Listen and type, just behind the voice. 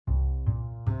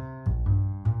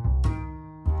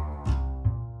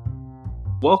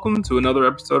Welcome to another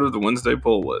episode of the Wednesday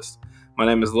Pull List. My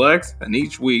name is Lex, and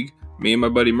each week, me and my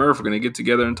buddy Murph are going to get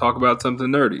together and talk about something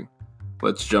nerdy.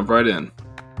 Let's jump right in.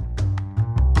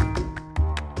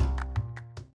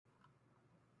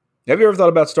 Have you ever thought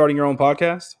about starting your own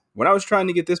podcast? When I was trying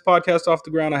to get this podcast off the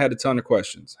ground, I had a ton of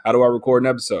questions. How do I record an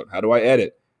episode? How do I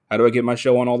edit? How do I get my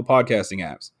show on all the podcasting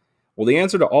apps? Well, the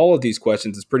answer to all of these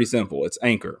questions is pretty simple. It's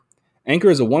Anchor.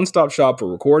 Anchor is a one-stop shop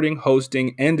for recording,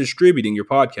 hosting, and distributing your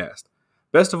podcast.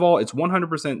 Best of all, it's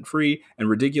 100% free and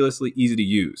ridiculously easy to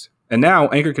use. And now,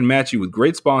 Anchor can match you with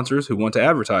great sponsors who want to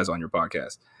advertise on your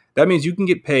podcast. That means you can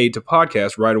get paid to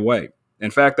podcast right away.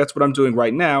 In fact, that's what I'm doing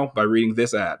right now by reading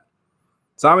this ad.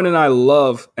 Simon and I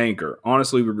love Anchor.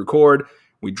 Honestly, we record,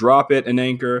 we drop it in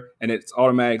Anchor, and it's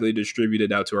automatically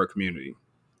distributed out to our community.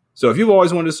 So if you've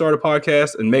always wanted to start a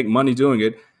podcast and make money doing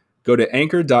it, go to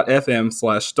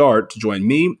anchor.fm/start to join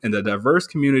me and the diverse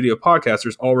community of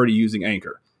podcasters already using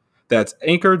Anchor. That's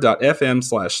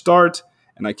anchor.fm/start,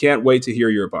 and I can't wait to hear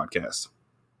your podcast.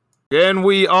 And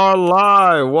we are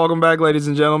live. Welcome back, ladies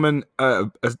and gentlemen.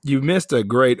 You missed a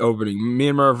great opening. Me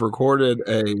and Murph recorded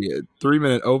a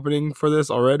 3-minute opening for this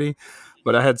already,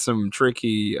 but I had some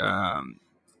tricky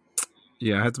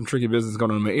business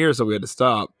going on in my ear, so we had to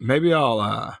stop. Maybe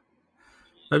I'll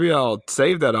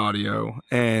save that audio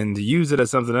and use it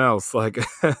as something else, like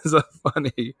as a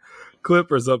funny clip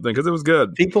or something, because it was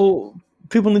good.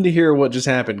 People need to hear what just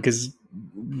happened, because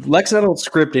Lex and I don't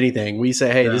script anything. We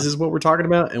say, hey, This is what we're talking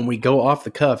about, and we go off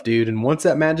the cuff, dude. And once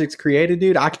that magic's created,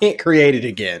 dude, I can't create it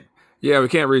again. Yeah, we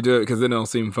can't redo it because then it'll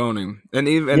seem phony. And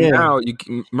now,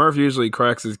 Murph usually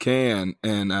cracks his can,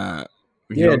 and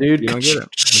dude, you don't get it.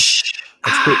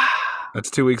 That's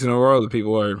 2 weeks in a row that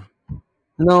people are.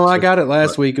 No, I got it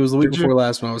last week. It was the week before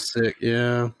last when I was sick.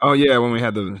 Yeah. Oh yeah, when we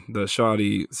had the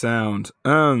shoddy sound.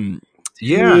 Dude.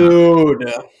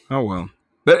 Oh well.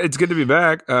 But it's good to be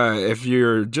back. If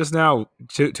you're just now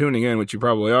tuning in, which you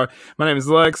probably are, my name is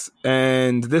Lex,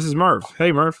 and this is Murph.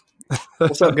 Hey, Murph.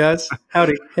 What's up, guys?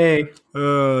 Howdy. Hey.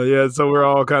 Yeah, so we're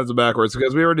all kinds of backwards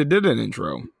because we already did an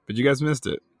intro, but you guys missed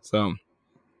it. So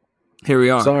here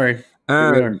we are. Sorry.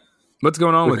 Here we are. What's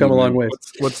going on We've with come you? a long way.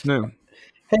 What's new?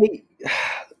 Hey,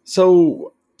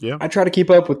 so yeah, I try to keep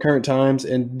up with current times,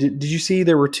 and did you see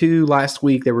last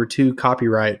week there were two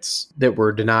copyrights that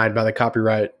were denied by the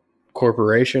Copyright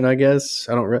Corporation, I guess.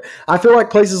 I feel like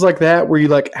places like that where you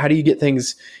like, how do you get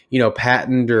things,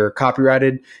 patented or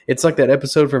copyrighted? It's like that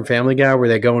episode from Family Guy where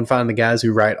they go and find the guys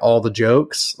who write all the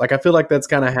jokes. Like, I feel like that's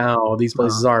kind of how these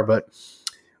places are. But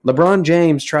LeBron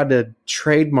James tried to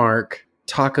trademark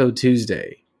Taco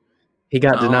Tuesday. He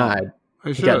got denied.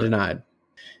 He got denied.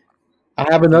 I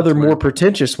have another more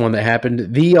pretentious one that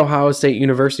happened. The Ohio State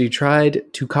University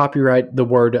tried to copyright the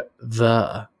word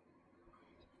 "the."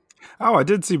 Oh, I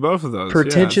did see both of those.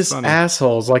 Pretentious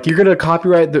assholes. Like, you're going to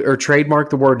copyright or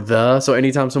trademark the word "the," so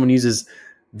anytime someone uses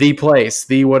 "the place,"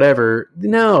 "the whatever,"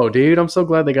 no, dude, I'm so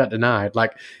glad they got denied.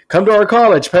 Like, come to our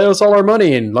college, pay us all our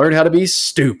money, and learn how to be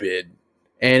stupid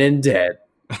and in debt.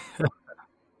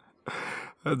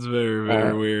 That's very,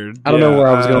 very weird. I don't know where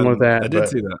I was going with that. I did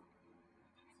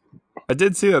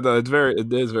see that, though.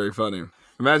 It is very funny.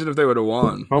 Imagine if they would have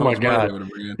won. Oh, my God.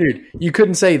 Dude, you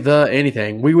couldn't say "the"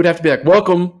 anything. We would have to be like,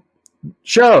 welcome.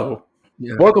 Show.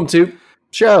 Yeah. Welcome to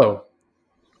show.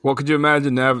 Well, could you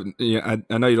imagine having, I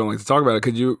know you don't like to talk about it.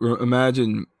 Could you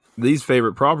imagine these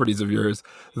favorite properties of yours?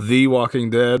 The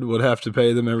Walking Dead would have to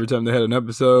pay them every time they had an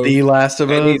episode. The Last of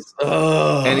Us.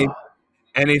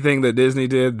 Anything that Disney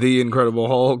did, The Incredible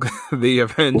Hulk, The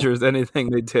Avengers, anything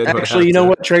they did. Actually, you know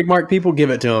what? Trademark people, give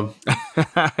it to them.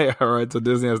 All right, so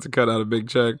Disney has to cut out a big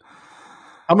check.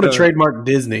 I'm going to trademark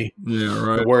Disney. Yeah,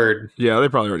 right. The word. Yeah, they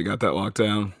probably already got that locked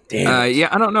down. Damn. Yeah,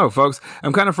 I don't know, folks.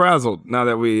 I'm kind of frazzled now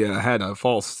that we had a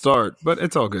false start, but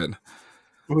it's all good.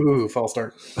 Ooh, false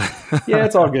start. Yeah,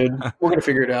 it's all good. We're going to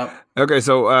figure it out. Okay,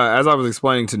 so as I was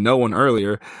explaining to no one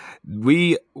earlier,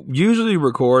 we usually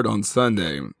record on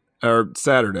Sunday or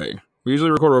Saturday. We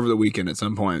usually record over the weekend at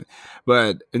some point.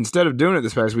 But instead of doing it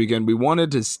this past weekend, we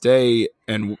wanted to stay,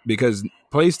 and because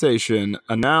PlayStation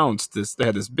announced this, they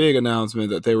had this big announcement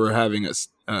that they were having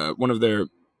one of their,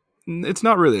 it's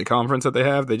not really a conference that they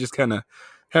have. They just kind of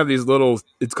have these little,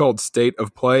 it's called State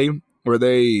of Play, where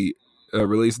they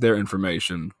release their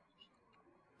information.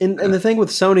 And the thing with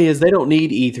Sony is they don't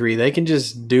need E3. They can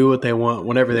just do what they want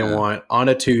whenever they want on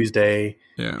a Tuesday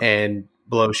and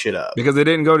blow shit up. Because they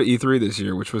didn't go to E3 this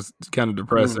year, which was kind of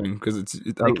depressing because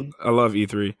I love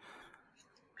E3.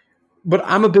 But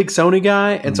I'm a big Sony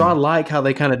guy, and so I like how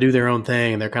they kind of do their own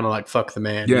thing, and they're kind of like, fuck the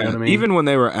man. Yeah, you know what I mean? Even when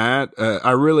they were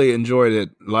I really enjoyed it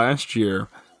last year,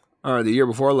 or the year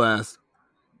before last,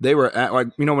 they were at, like,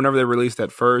 whenever they released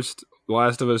that first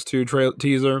Last of Us 2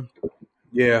 teaser.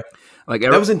 Yeah. Like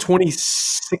that was in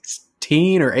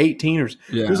 2016 or 18 or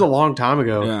it was a long time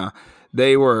ago. Yeah.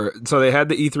 They had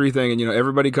the E3 thing, and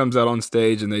everybody comes out on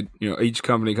stage, and they each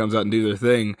company comes out and do their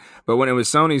thing. But when it was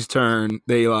Sony's turn,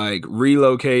 they like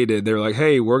relocated. They were like,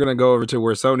 "Hey, we're gonna go over to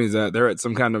where Sony's at." They're at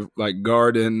some kind of like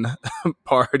garden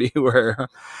party where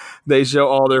they show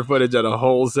all their footage at a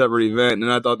whole separate event,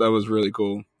 and I thought that was really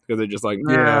cool because they're just like,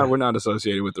 "Nah, we're not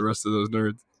associated with the rest of those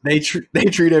nerds." They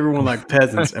treat everyone like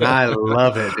peasants, and I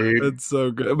love it, dude. It's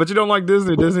so good. But you don't like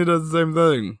Disney. Disney does the same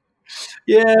thing.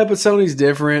 Yeah, but Sony's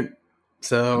different.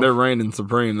 So they're reigning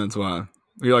supreme. That's why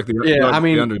you like the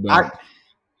the underdog.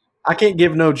 I can't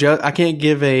give I can't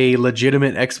give a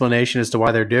legitimate explanation as to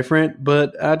why they're different.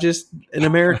 But in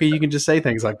America, you can just say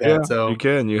things like that. Yeah, so you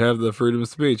can. You have the freedom of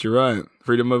speech. You're right.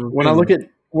 Freedom of when opinion.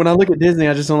 I look at Disney,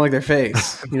 I just don't like their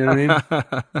face. You know what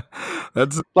I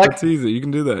mean? That's easy. You can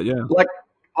do that. Yeah.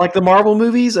 Like the Marvel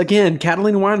movies, again,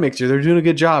 Catalina Wine Mixer, they're doing a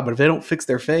good job. But if they don't fix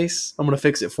their face, I'm going to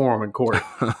fix it for them in court.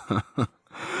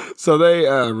 So they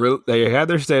had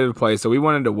their state of play. So we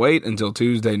wanted to wait until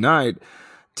Tuesday night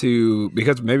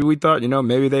because maybe we thought,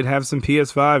 maybe they'd have some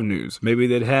PS5 news. Maybe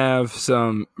they'd have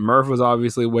some. Murph was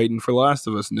obviously waiting for Last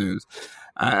of Us news.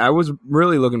 I was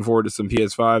really looking forward to some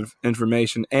PS5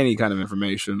 information, any kind of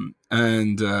information.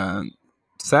 And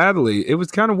sadly, it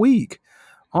was kind of weak.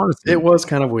 Honestly, it was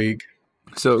kind of weak.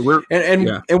 So we're and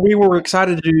we were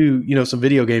excited to do some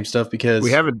video game stuff because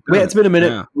it's been a minute.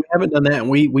 Yeah. We haven't done that, and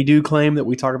we do claim that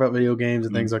we talk about video games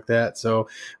and things like that. So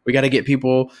we got to get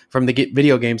people from the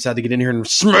video game side to get in here and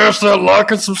smash that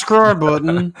like and subscribe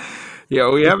button. Yeah,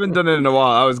 we haven't done it in a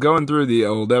while. I was going through the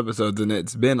old episodes, and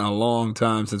it's been a long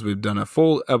time since we've done a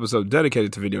full episode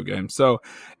dedicated to video games. So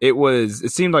it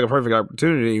seemed like a perfect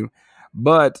opportunity,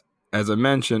 but as I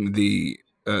mentioned, the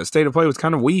state of play was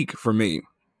kind of weak for me.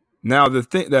 Now, the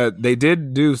thing that they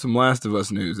did do some Last of Us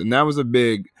news, and that was a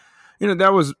big,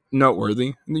 that was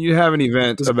noteworthy. And you have an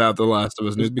event about the Last of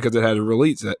Us news because it had a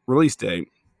release date.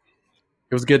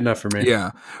 It was good enough for me.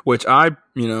 Yeah, which I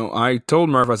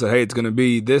told Murph, I said, hey, it's going to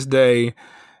be this day,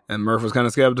 and Murph was kind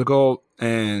of skeptical,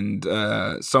 and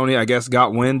Sony, I guess,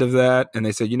 got wind of that, and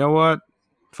they said, you know what?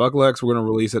 Fuck Lex, we're going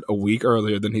to release it a week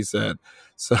earlier than he said.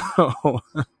 So,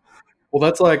 well,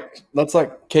 that's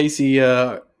like Casey.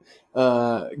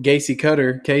 Gacy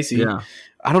Cutter, Casey. Yeah.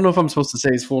 I don't know if I'm supposed to say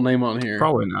his full name on here.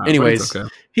 Probably not. Anyways, okay.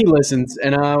 He listens,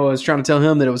 and I was trying to tell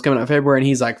him that it was coming out in February, and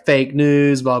he's like, fake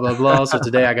news, blah, blah, blah. So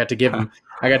today I got to give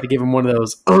him one of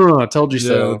those, I told you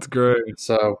so. Yeah, that's great.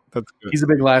 So that's good. He's a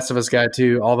big Last of Us guy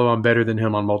too, although I'm better than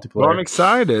him on multiplayer. Well, I'm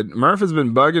excited. Murph has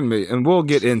been bugging me, and we'll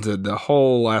get into the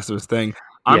whole Last of Us thing.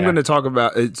 I'm going to talk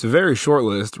about, it's a very short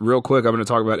list. Real quick, I'm going to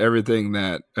talk about everything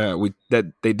that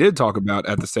they did talk about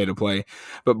at the State of Play.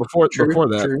 But before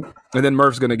that, and then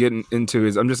Murph's going to get into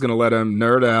I'm just going to let him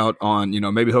nerd out on,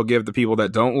 maybe he'll give the people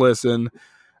that don't listen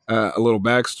a little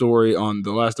backstory on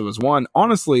The Last of Us 1.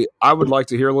 Honestly, I would like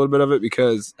to hear a little bit of it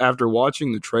because after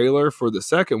watching the trailer for the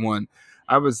second one,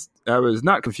 I was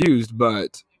not confused,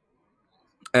 but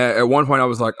at one point I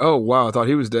was like, oh, wow, I thought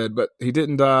he was dead, but he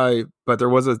didn't die. But there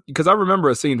was because I remember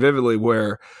a scene vividly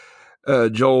where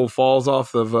Joel falls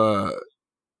off of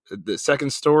the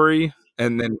second story,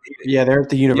 and then they're at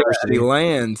the university. He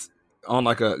lands on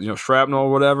like a shrapnel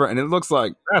or whatever, and it looks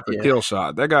like that's a kill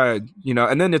shot. That guy,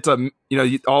 and then it's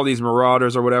all these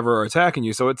marauders or whatever are attacking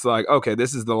you, so it's like, okay,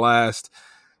 this is the last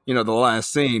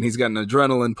scene. He's got an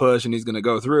adrenaline push, and he's going to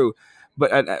go through.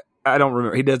 But I don't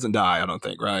remember. He doesn't die, I don't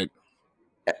think, right?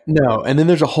 No, and then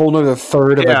there's a whole nother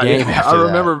third of the game. Yeah.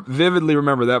 I vividly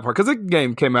remember that part because the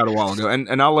game came out a while ago,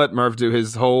 and I'll let Murph do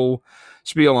his whole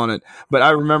spiel on it. But I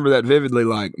remember that vividly,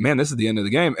 like, man, this is the end of the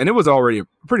game, and it was already a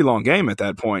pretty long game at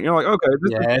that point. You're like, okay,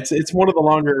 it's one of the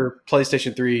longer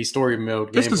PlayStation 3 story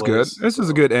mode. This is good. This is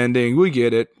a good ending. We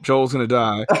get it. Joel's gonna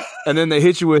die, and then they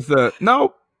hit you with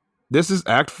nope. This is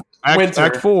Act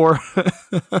 4.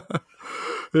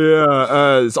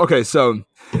 Yeah. Okay. So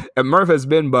Murph has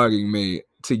been bugging me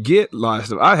to get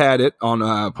Last of Us. I had it on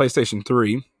PlayStation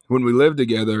 3 when we lived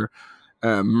together.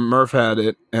 Murph had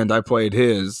it, and I played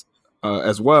his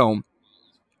as well.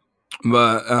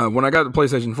 But when I got the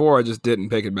PlayStation 4, I just didn't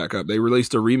pick it back up. They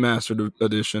released a remastered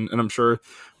edition, and I'm sure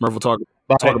Murph will talk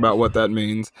about what that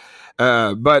means.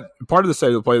 But part of the State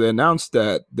of the Play, they announced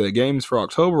that the games for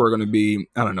October are going to be,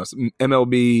 I don't know, some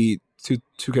MLB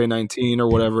 2K19 or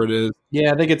whatever it is.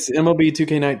 Yeah, I think it's MLB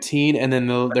 2K19, and then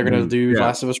they're going to do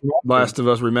Last of Us Remastered. Last of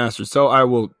Us Remastered. So I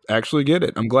will actually get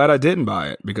it. I'm glad I didn't buy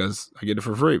it because I get it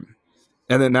for free.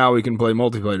 And then now we can play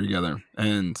multiplayer together.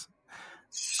 And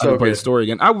I would So play the good. story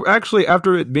again. I actually,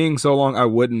 after it being so long, I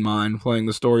wouldn't mind playing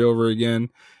the story over again.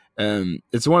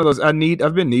 It's one of those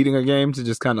I've been needing a game to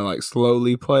just kind of like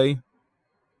slowly play.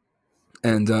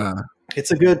 And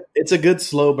It's a good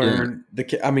slow burn.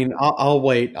 I'll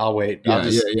wait. Yeah.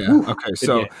 Okay, Good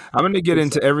so game. I'm going to get Good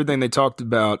into stuff. everything they talked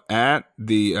about at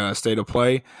the State of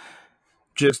Play.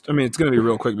 It's going to be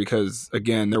real quick because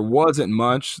again, there wasn't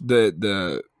much.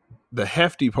 The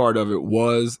hefty part of it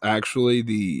was actually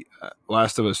the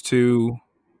Last of Us 2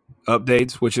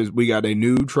 updates, which is we got a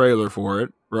new trailer for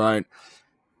it, right?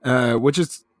 Which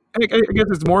is, I guess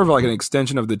it's more of like an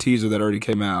extension of the teaser that already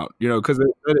came out, because they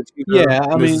said a teaser. Yeah,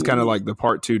 I This is mean, kind of like the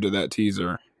part 2 to that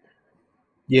teaser.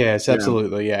 yes, Yeah.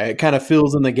 absolutely. Yeah, it kind of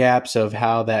fills in the gaps of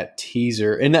how that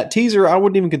teaser, I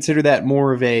wouldn't even consider that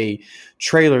more of a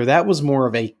trailer. That was more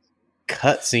of a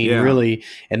cutscene, Yeah. really.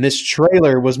 And this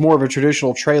trailer was more of a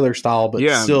traditional trailer style, but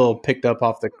Yeah. still picked up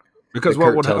off the. Because the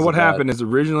curtails what of happened is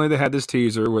originally they had this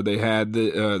teaser where they had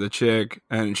the chick,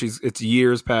 and it's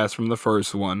years past from the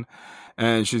first one,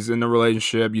 and she's in a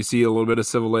relationship. You see a little bit of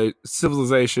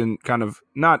civilization kind of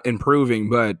not improving,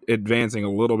 but advancing a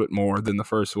little bit more than the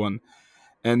first one.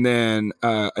 And then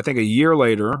I think a year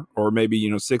later, or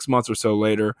maybe 6 months or so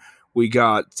later, we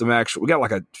got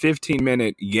like a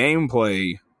 15-minute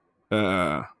gameplay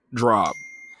drop.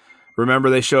 Remember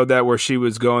they showed that where she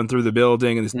was going through the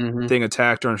building and this thing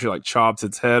attacked her and she like chops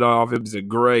its head off. It was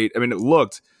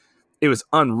it was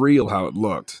unreal how it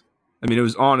looked. I mean, it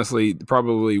was honestly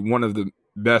probably one of the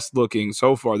best looking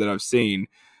so far that I've seen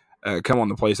come on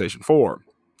the PlayStation 4,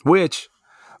 which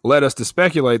led us to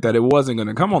speculate that it wasn't going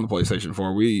to come on the PlayStation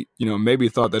 4. We, maybe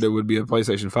thought that it would be a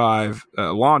PlayStation 5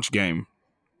 launch game.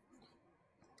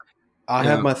 I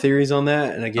have my theories on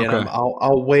that, and again, Okay.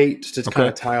 I'll wait to kind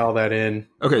of tie all that in.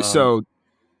 Okay, so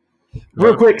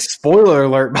real quick, spoiler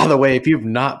alert, by the way, if you've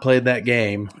not played that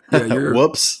game,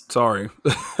 whoops. Sorry.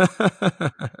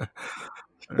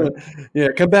 Yeah,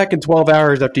 come back in 12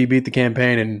 hours after you beat the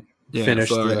campaign and finish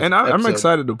the And I'm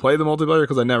excited to play the multiplayer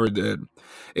because I never did.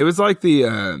 It was like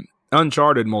the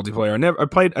Uncharted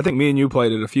multiplayer. I think me and you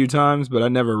played it a few times, but I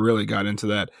never really got into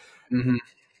that. Mm-hmm.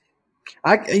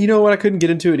 You know what? I couldn't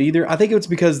get into it either. I think it was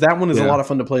because that one is a lot of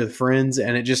fun to play with friends,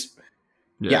 and it just,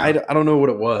 I don't know what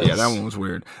it was. Yeah, that one was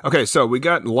weird. Okay, so we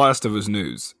got Last of Us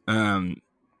news.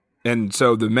 And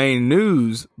so the main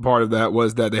news part of that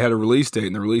was that they had a release date,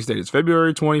 and the release date is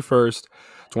February 21st,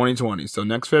 2020. So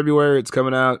next February, it's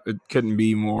coming out. I couldn't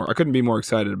be more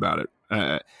excited about it.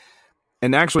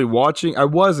 And actually watching, I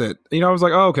wasn't. I was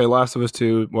like, oh, okay, Last of Us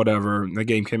 2, whatever. The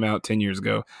game came out 10 years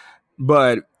ago.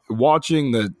 But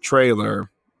watching the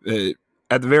trailer,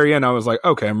 at the very end, I was like,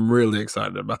 okay, I'm really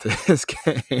excited about this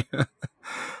game.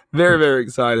 Very, very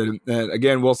excited. And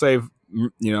again, we'll save,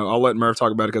 I'll let Murph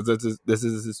talk about it because this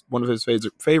is one of his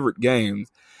favorite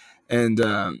games. And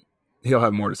he'll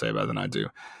have more to say about it than I do.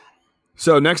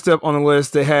 So next up on the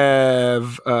list,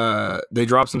 they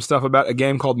dropped some stuff about a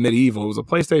game called Medieval. It was a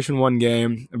PlayStation 1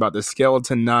 game about the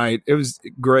skeleton knight. It was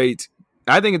great.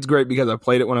 I think it's great because I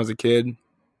played it when I was a kid.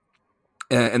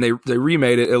 And they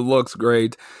remade it. It looks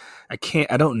great.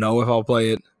 I don't know if I'll play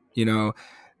it,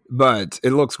 but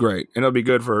it looks great. And it'll be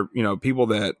good for, people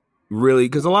that really,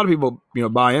 because a lot of people,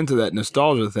 buy into that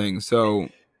nostalgia thing. So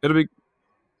it'll be.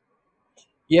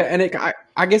 Yeah, and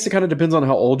I guess it kind of depends on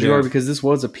how old you are because this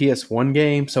was a PS1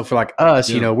 game. So for like us,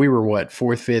 we were what,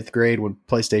 4th, 5th grade when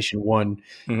PlayStation 1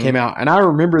 came out. And I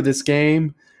remember this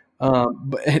game,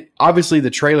 but obviously the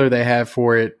trailer they have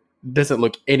for it doesn't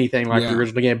look anything like the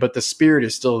original game, but the spirit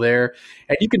is still there.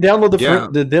 And you can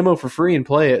download the demo for free and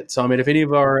play it. So, I mean, if any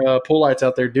of our pool lights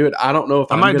out there do it, I don't know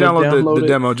if I might download the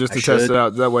demo just to test it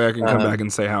out. That way I can come back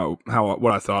and say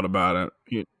what I thought about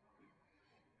it.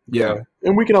 Yeah.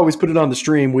 And we can always put it on the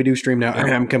stream. We do stream now.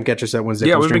 Come catch us at Wednesday.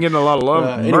 Yeah, we've been getting a lot of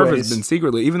love. Murph has been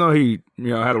secretly, even though he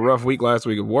had a rough week last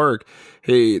week of work,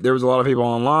 there was a lot of people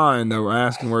online that were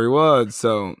asking where he was.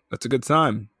 So that's a good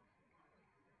sign.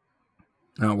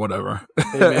 Oh, whatever.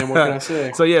 Hey, man, what can I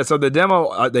say? So the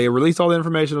demo, they released all the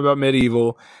information about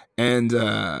Medieval, and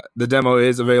the demo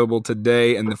is available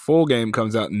today, and the full game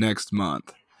comes out next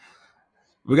month.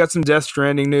 We got some Death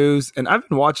Stranding news, and I've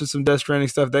been watching some Death Stranding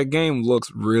stuff. That game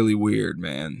looks really weird,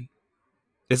 man.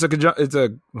 It's a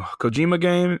Kojima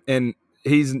game, and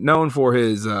he's known for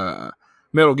his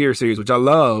Metal Gear series, which I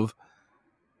love,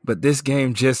 but this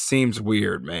game just seems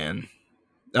weird, man.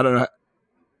 I don't know.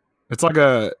 It's like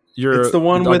it's the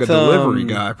one like with a delivery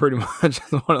guy, pretty much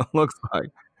is what it looks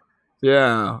like.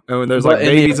 Yeah, and when there's like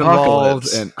babies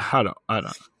involved, and I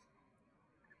don't.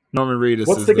 Norman Reedus.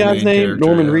 What's the guy's name?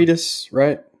 Norman Reedus,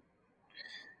 right?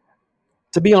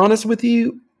 To be honest with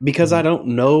you, because I don't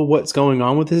know what's going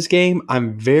on with this game,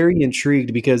 I'm very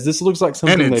intrigued because this looks like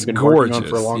something they've been working on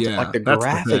for a long time. Like the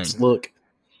graphics look,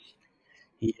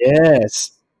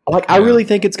 yes. Like I really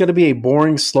think it's going to be a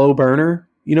boring, slow burner.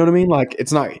 You know what I mean? Like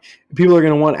it's not. People are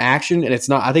going to want action, and it's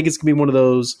not. I think it's going to be one of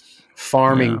those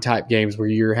farming type games where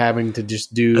you're having to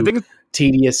just do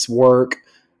tedious work.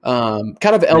 Kind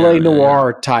of LA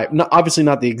Noir type. Obviously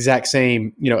not the exact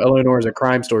same, LA Noir is a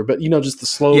crime story, but just the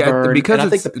slow burn. Because I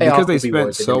think because they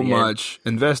spent so much,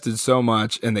 invested so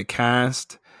much in the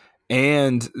cast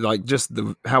and like just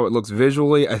how it looks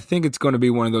visually. I think it's going to be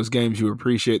one of those games you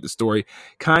appreciate the story,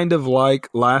 kind of like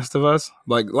Last of Us.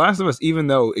 Like Last of Us, even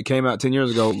though it came out 10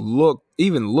 years ago,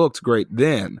 looked great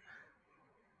then.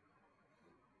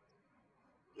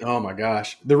 Oh my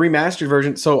gosh, the remastered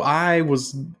version. So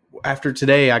after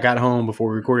today, I got home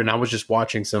before we recorded, and I was just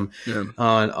watching some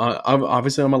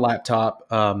obviously on my laptop,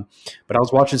 but I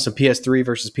was watching some PS3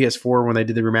 versus PS4 when they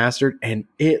did the remastered, and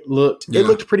it looked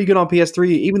pretty good on PS3.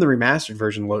 Even the remastered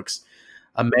version looks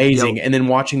amazing. Yep. And then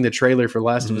watching the trailer for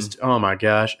Last of Us, oh my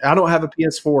gosh, I don't have a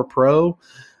PS4 Pro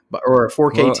or a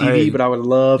 4K TV, but I would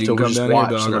love to just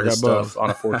watch some of this stuff on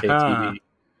a 4K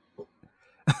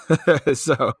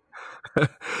TV.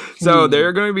 So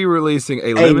they're going to be releasing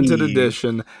a limited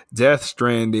edition Death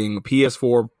Stranding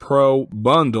PS4 Pro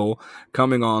bundle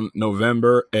coming on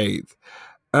November 8th.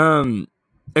 And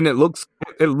it looks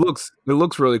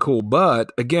really cool,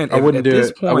 but again, I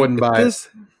wouldn't buy it.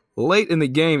 Late in the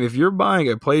game, if you're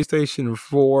buying a PlayStation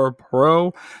 4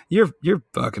 Pro, you're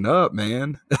fucking up,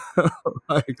 man.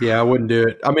 I wouldn't do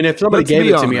it. I mean, if somebody gave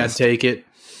it to me, I'd take it.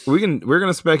 We're going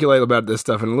to speculate about this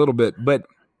stuff in a little bit, but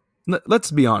let's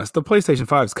be honest. The PlayStation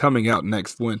 5 is coming out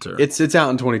next winter. It's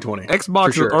out in 2020.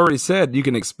 Xbox already said you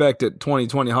can expect it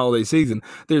 2020 holiday season.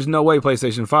 There's no way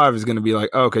PlayStation 5 is going to be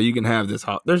like, okay, you can have this.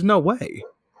 There's no way.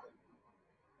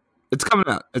 It's coming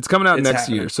out. It's coming out next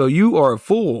year. So you are a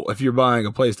fool if you're buying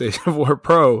a PlayStation 4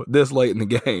 Pro this late in the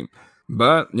game.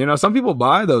 But, some people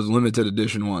buy those limited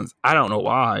edition ones. I don't know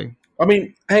why. I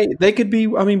mean, hey, they could be.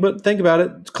 I mean, but think about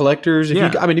it. Collectors. If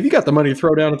you got the money to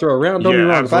throw down and throw around, don't be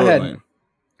wrong. Absolutely.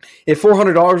 If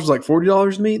 $400 was like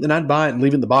 $40 to me, then I'd buy it and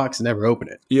leave it in the box and never open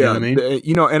it. Yeah, you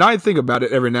know what I mean? And I think about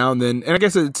it every now and then, and I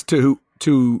guess it's to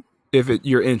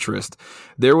your interest.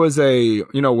 There was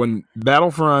when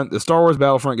Battlefront, the Star Wars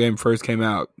Battlefront game first came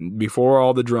out, before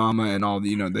all the drama and all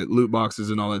the the loot boxes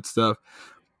and all that stuff.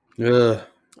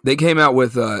 They came out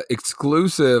with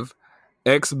exclusive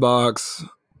Xbox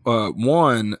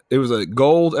One. It was a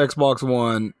gold Xbox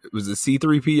One. It was a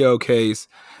C3PO case.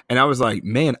 And I was like,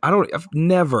 man, I've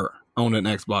never owned an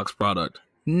Xbox product.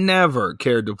 Never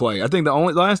cared to play. I think the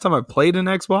last time I played an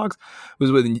Xbox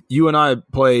was when you and I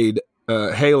played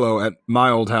Halo at my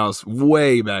old house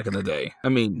way back in the day. I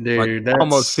mean, dude, like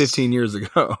almost 15 years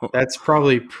ago. That's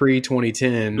probably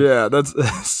pre-2010. Yeah, that's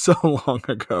so long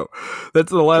ago.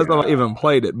 That's the last time I even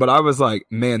played it. But I was like,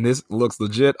 man, this looks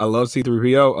legit. I love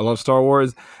C3PO. I love Star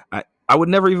Wars. I would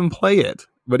never even play it,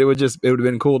 but it would have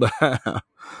been cool to have.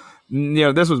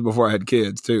 This was before I had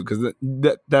kids too, because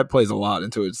that plays a lot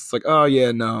into it. It's like, oh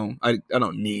yeah, no, I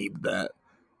don't need that.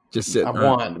 Just sit. I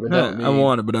want it,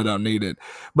 but I don't need it.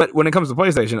 But when it comes to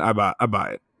PlayStation, I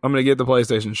buy it. I'm gonna get the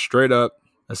PlayStation straight up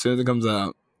as soon as it comes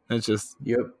out. It's just,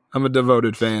 I'm a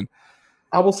devoted fan.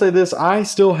 I will say this: I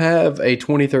still have a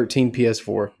 2013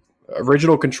 PS4.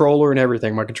 Original controller and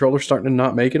everything. My controller's starting to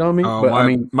not make it on me.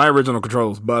 My original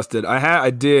controller's busted.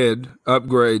 I did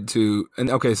upgrade to, and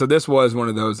okay, so this was one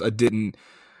of those I didn't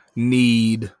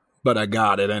need, but I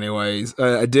got it anyways.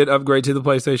 I did upgrade to the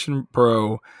PlayStation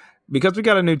Pro because we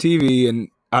got a new TV, and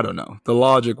I don't know. The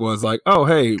logic was like, oh,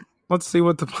 hey, let's see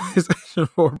what the PlayStation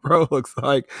 4 Pro looks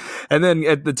like. And then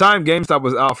at the time, GameStop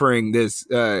was offering this.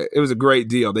 It was a great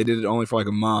deal. They did it only for like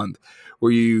a month,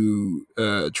 where you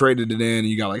traded it in and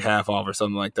you got like half off or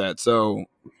something like that. So,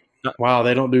 wow,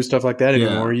 they don't do stuff like that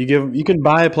anymore. Yeah. You can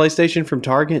buy a PlayStation from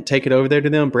Target, take it over there to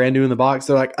them, brand new in the box.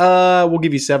 They're like, we'll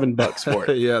give you $7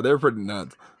 for it. Yeah, they're pretty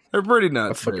nuts. I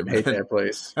fucking hate that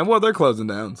place. And they're closing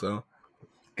down. So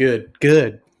good.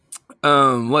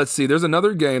 Let's see. There's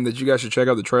another game that you guys should check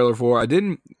out the trailer for. I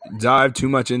didn't dive too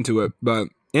much into it, but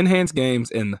Enhanced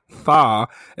Games and FA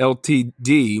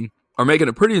Ltd. are making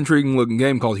a pretty intriguing looking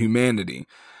game called Humanity.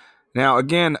 Now,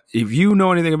 again, if you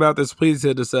know anything about this, please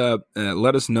hit us up and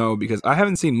let us know, because I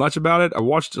haven't seen much about it. I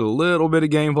watched a little bit of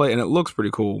gameplay and it looks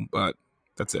pretty cool, but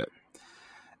that's it.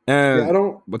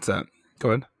 And what's that? Go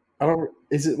ahead.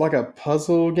 Is it like a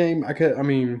puzzle game? I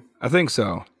think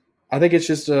so. I think it's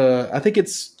just I think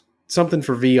it's something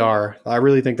for VR. I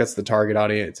really think that's the target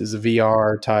audience, is a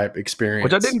VR type experience.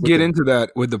 Which I didn't get into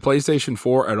that with the PlayStation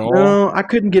 4 at all. No, I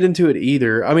couldn't get into it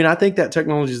either. I mean, I think that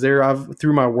technology is there.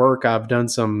 Through my work, I've done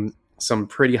some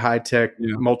pretty high tech,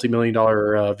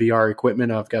 multi-million-dollar VR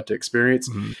equipment I've got to experience.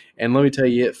 Mm-hmm. And let me tell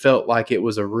you, it felt like it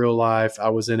was a real life. I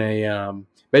was in a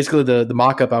basically the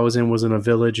mock-up I was in a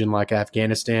village in like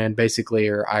Afghanistan, basically,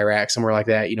 or Iraq, somewhere like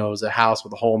that. You know, it was a house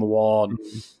with a hole in the wall.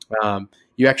 And,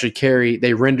 you actually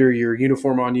they render your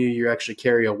uniform on you. You actually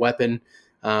carry a weapon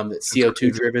that's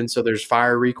CO2 driven, so there's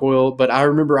fire recoil. But I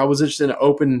remember I was just in an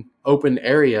open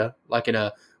area, like in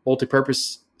a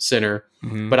multi-purpose center.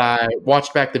 Mm-hmm. But I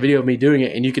watched back the video of me doing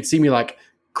it, and you could see me like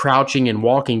crouching and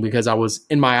walking because I was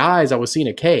in my eyes. I was seeing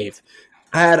a cave.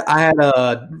 I had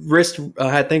a wrist. I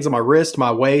had things on my wrist,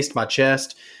 my waist, my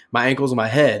chest, my ankles, and my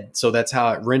head. So that's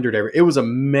how it rendered it was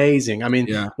amazing. I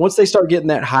mean, once they start getting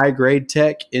that high grade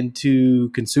tech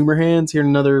into consumer hands here in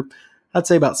another, I'd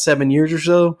say about 7 years or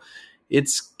so,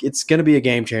 it's going to be a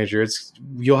game changer.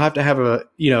 You'll have to have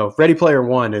Ready Player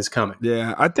One is coming.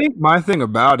 Yeah, I think my thing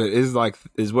about it is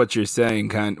what you're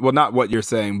saying, well, not what you're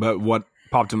saying, but what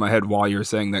popped in my head while you're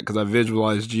saying that, because I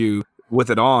visualized you with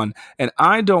it on, and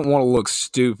I don't want to look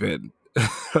stupid.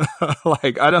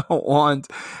 Like, I don't want.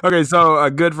 Okay, so a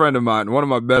good friend of mine, one of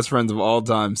my best friends of all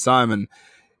time, Simon,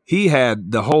 he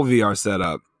had the whole VR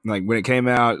setup. Like, when it came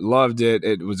out, loved it.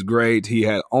 It was great. He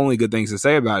had only good things to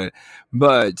say about it.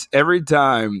 But every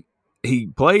time he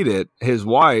played it, his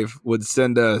wife would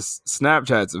send us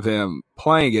Snapchats of him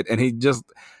playing it, and he just,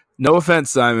 no offense,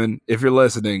 Simon, if you're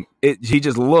listening, he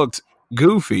just looked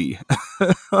goofy.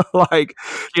 Like,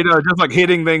 just like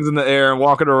hitting things in the air and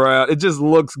walking around. It just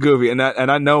looks goofy. And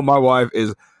I know my wife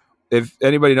is, if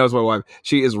anybody knows my wife,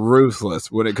 she is ruthless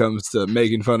when it comes to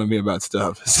making fun of me about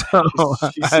stuff. So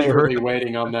she's secretly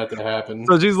waiting on that to happen.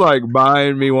 So she's like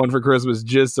buying me one for Christmas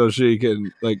just so she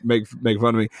can like make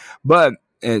fun of me. But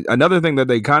another thing that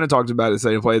they kind of talked about at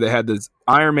State of Play, they had this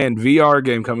Iron Man VR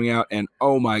game coming out, and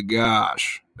oh my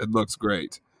gosh, it looks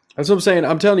great. That's what I'm saying.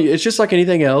 I'm telling you, it's just like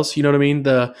anything else. You know what I mean?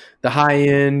 The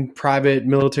high-end private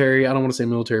military, I don't want to say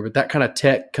military, but that kind of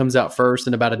tech comes out first,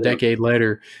 and about a decade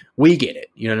later, we get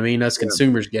it. You know what I mean? Us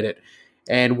consumers get it.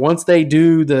 And once they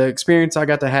do the experience I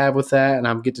got to have with that, and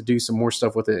I get to do some more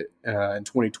stuff with it in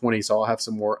 2020, so I'll have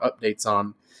some more updates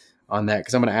on that,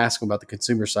 because I'm going to ask them about the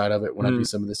consumer side of it when I do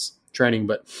some of this training.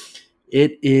 But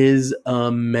it is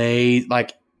amazing.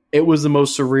 Like, it was the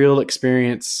most surreal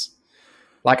experience.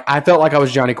 Like, I felt like I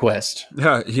was Johnny Quest.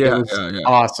 Yeah.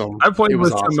 Awesome. I played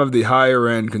with some of the higher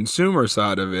end consumer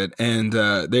side of it, and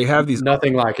they have these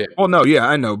nothing like it. Well, no, yeah,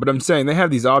 I know, but I'm saying they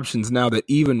have these options now that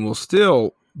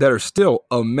are still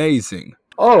amazing.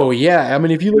 Oh yeah, I mean,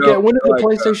 if you look at when did the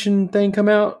PlayStation thing come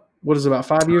out? What is it, about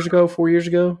 5 years ago, 4 years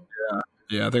ago?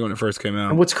 Yeah, I think when it first came out.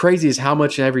 And what's crazy is how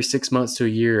much every 6 months to a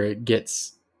year it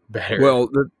gets better. Well,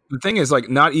 the thing is,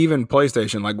 like, not even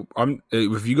PlayStation. Like,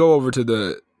 if you go over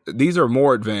to these are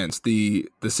more advanced. The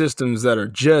systems that are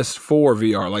just for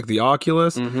VR, like the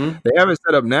Oculus, they have it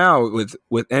set up now with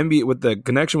NBA, with the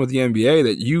connection with the NBA,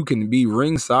 that you can be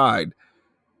ringside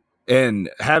and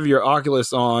have your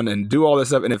Oculus on and do all this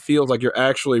stuff, and it feels like you're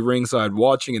actually ringside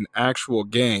watching an actual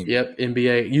game. Yep,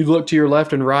 NBA. You look to your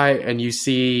left and right, and you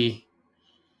see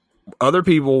other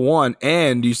people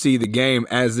and you see the game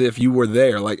as if you were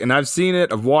there. Like, and I've seen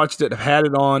it, I've watched it, I've had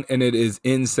it on, and it is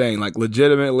insane. Like,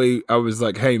 legitimately, I was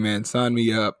like, hey man, sign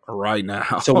me up right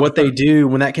now. So what they do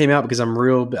when that came out, because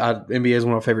NBA is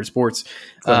one of my favorite sports,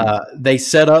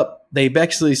 they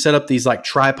basically set up these like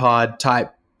tripod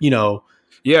type,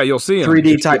 yeah, you'll see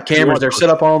 3D type cameras. They're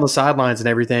set up all on the sidelines and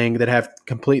everything that have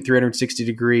complete 360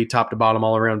 degree top to bottom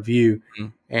all around view.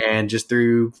 And just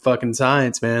through fucking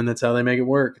science, man, that's how they make it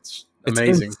work. It's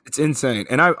amazing. It's insane.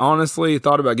 And I honestly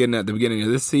thought about getting it at the beginning of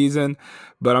this season,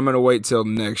 but I'm going to wait till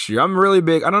next year. I'm really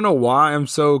big. I don't know why I'm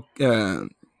so, hung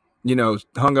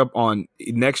up on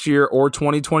next year or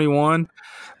 2021.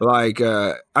 Like,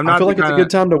 I feel like it's a good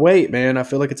time to wait, man. I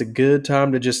feel like it's a good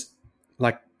time to just,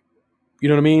 like, you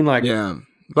know what I mean? Like, yeah.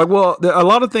 Like, well, a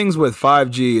lot of things with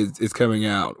 5G is coming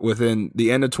out within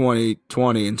the end of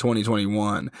 2020 and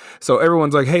 2021. So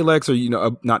everyone's like, hey, Lex, or,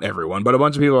 not everyone, but a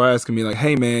bunch of people are asking me like,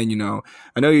 hey, man,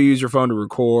 I know you use your phone to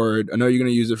record. I know you're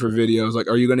going to use it for videos. Like,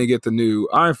 are you going to get the new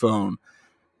iPhone?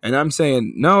 And I'm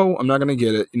saying, no, I'm not going to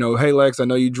get it. Hey, Lex, I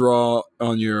know you draw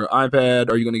on your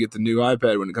iPad. Are you going to get the new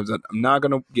iPad when it comes out? I'm not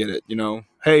going to get it.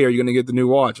 Hey, are you going to get the new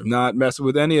watch? I'm not messing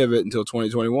with any of it until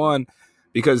 2021,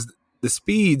 because the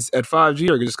speeds at 5G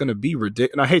are just going to be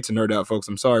ridiculous. And I hate to nerd out, folks.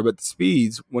 I'm sorry. But the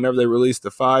speeds, whenever they release the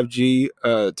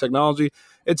 5G technology,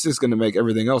 it's just going to make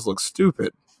everything else look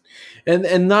stupid.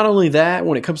 And not only that,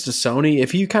 when it comes to Sony,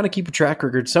 if you kind of keep a track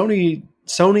record,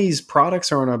 Sony's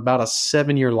products are on about a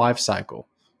 7-year life cycle.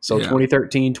 So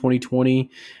 2013, 2020.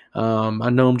 I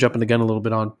know I'm jumping the gun a little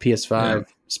bit on PS5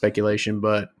 speculation,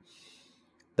 but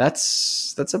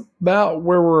that's about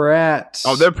where we're at.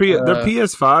 Oh, their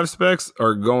PS5 specs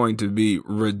are going to be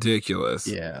ridiculous.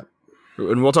 Yeah.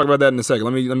 And we'll talk about that in a second.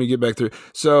 Let me get back through.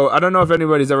 So I don't know if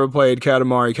anybody's ever played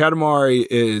Katamari. Katamari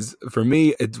is, for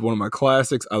me, it's one of my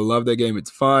classics. I love that game. It's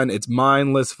fun. It's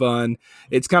mindless fun.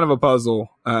 It's kind of a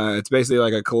puzzle. It's basically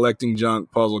like a collecting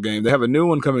junk puzzle game. They have a new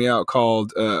one coming out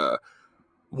called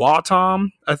Watom,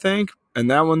 I think, and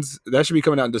that should be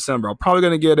coming out in December. I'm probably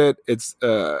going to get it. It's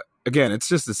again, it's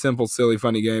just a simple, silly,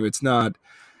 funny game. It's not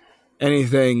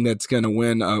anything that's going to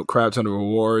win a crap ton of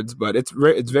awards, but it's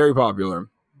very popular.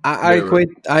 I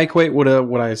equate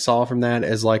what I saw from that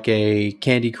as like a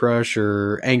Candy Crush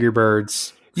or Angry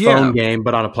Birds phone game,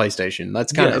 but on a PlayStation.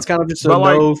 It's kind of just a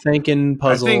no thinking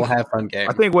puzzle, have fun game.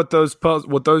 I think what those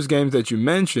games that you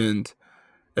mentioned,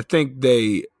 I think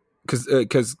because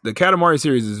the Katamari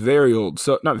series is very old,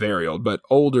 so not very old, but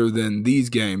older than these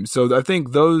games. So I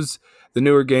think the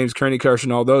newer games, Candy Crush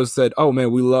and all those, said, "Oh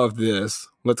man, we love this.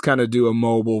 Let's kind of do a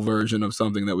mobile version of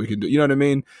something that we can do." You know what I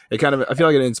mean? I feel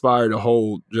like it inspired a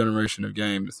whole generation of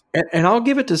games. And I'll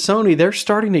give it to Sony. They're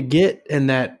starting to get in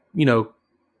that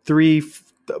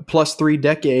 3+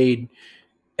 decade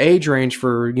age range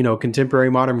for contemporary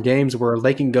modern games where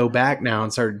they can go back now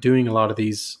and start doing a lot of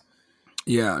these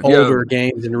older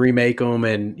games and remake them,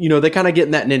 and they kind of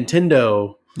getting that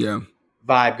Nintendo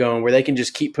vibe going where they can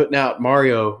just keep putting out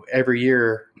Mario every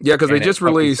year. Yeah, because they just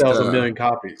released sells a million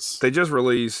copies. They just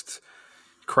released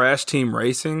Crash Team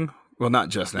Racing. Well, not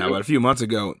just now, but a few months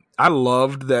ago. I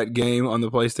loved that game on the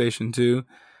PlayStation 2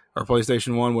 or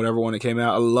PlayStation 1, whatever one it came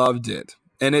out. I loved it,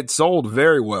 and it sold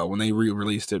very well when they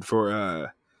re-released it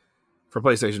for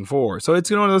PlayStation 4. So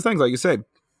it's one of those things, like you said.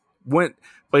 When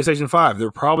PlayStation 5,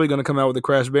 they're probably going to come out with a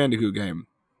Crash Bandicoot game.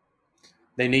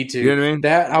 They need to. You know what I mean?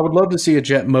 That I would love to see a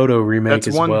Jet Moto remake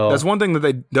well. That's one thing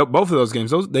that both of those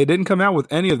games, they didn't come out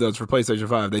with any of those for PlayStation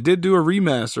 5. They did do a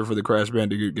remaster for the Crash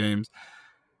Bandicoot games,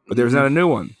 but there's not a new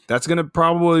one. That's going to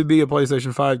probably be a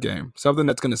PlayStation 5 game, something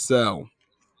that's going to sell.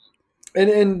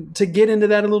 And to get into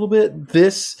that a little bit,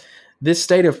 this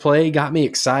state of play got me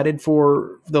excited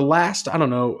for the last, I don't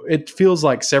know, it feels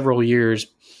like several years.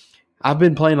 I've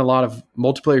been playing a lot of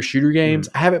multiplayer shooter games.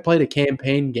 I haven't played a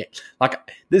campaign game.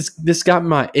 Like this got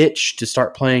my itch to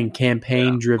start playing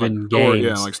campaign-driven games.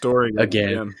 Yeah, like story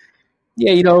again.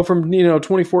 Yeah, from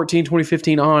 2014,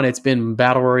 2015 on, it's been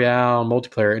battle royale,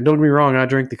 multiplayer. And don't get me wrong, I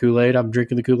drink the Kool-Aid. I'm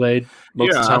drinking the Kool-Aid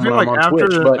most of the time when I'm on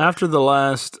Twitch. But after the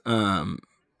last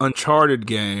Uncharted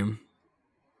game,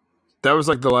 that was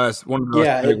like the last one.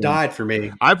 It died for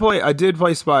me. I did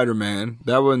play Spider-Man.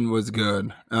 That one was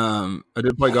good. I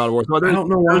did play God of War. So I don't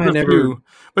know why I never.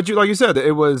 But like you said,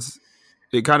 it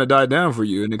kind of died down for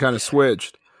you, and it kind of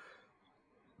switched.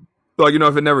 Like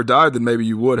if it never died, then maybe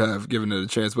you would have given it a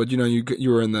chance. But you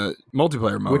were in the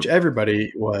multiplayer mode, which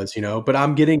everybody was. But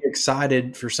I'm getting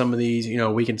excited for some of these.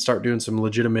 We can start doing some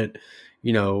legitimate,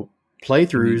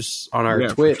 playthroughs on our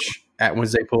Twitch at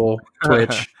Wednesday Pull,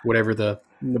 Twitch, whatever the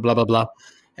blah blah blah,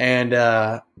 and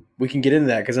we can get into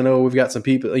that because I know we've got some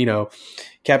people.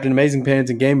 Captain Amazing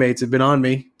Pants and Game Mates have been on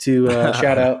me to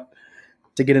shout out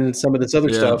to get into some of this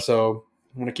other stuff. So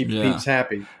I want to keep the peeps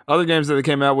happy. Other games that they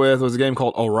came out with was a game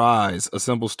called Arise, A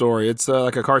Simple Story. It's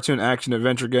like a cartoon action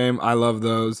adventure game. I love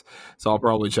those, so I'll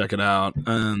probably check it out.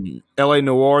 LA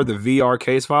Noire, the VR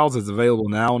case files, is available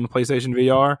now on the PlayStation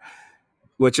VR,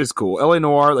 which is cool. LA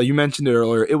Noire, like you mentioned it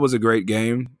earlier, it was a great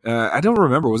game. I don't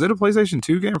remember. Was it a PlayStation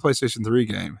 2 game or PlayStation 3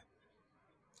 game?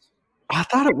 I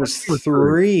thought it was 3. I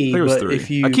think it was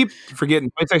 3. I keep forgetting.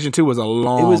 PlayStation 2 was a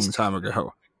long time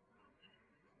ago.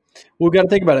 We've got to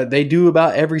think about it. They do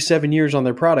about every 7 years on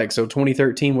their product. So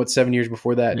 2013, what's 7 years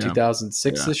before that?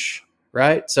 2006-ish,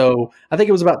 right? So I think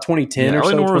it was about 2010 or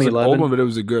so, 2011. Was an old one, but it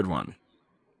was a good one.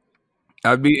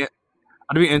 I'd be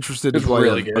interested to play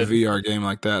a VR game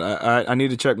like that. I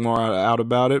need to check more out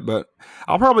about it, but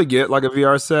I'll probably get like a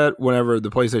VR set whenever the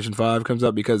PlayStation 5 comes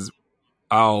up because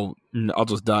I'll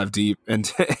just dive deep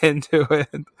into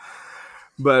it.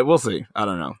 But we'll see. I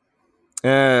don't know.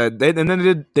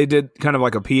 They did kind of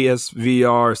like a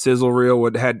PSVR sizzle reel.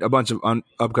 It had a bunch of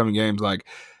upcoming games like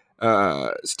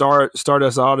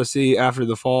Stardust Odyssey, After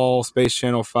the Fall, Space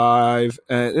Channel 5,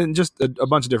 and just a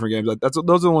bunch of different games.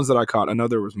 Those are the ones that I caught. I know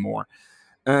there was more.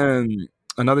 And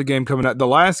another game coming out. The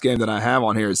last game that I have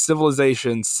on here is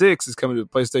Civilization 6. Is coming to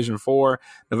PlayStation 4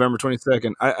 November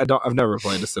 22nd. I've never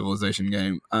played a Civilization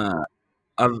game.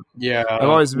 I've Yeah, I've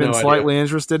always been no slightly idea.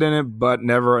 interested in it, but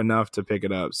never enough to pick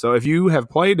it up. So if you have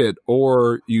played it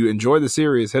or you enjoy the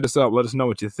series, hit us up. Let us know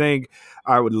what you think.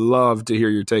 I would love to hear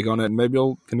your take on it, and maybe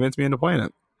you'll convince me into playing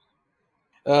it.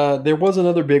 There was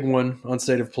another big one on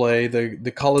State of Play,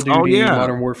 the Call of Oh Duty yeah,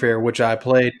 Modern Warfare, which I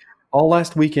played all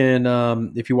last weekend.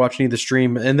 If you watch any of the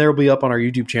stream, and they'll be up on our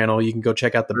YouTube channel, you can go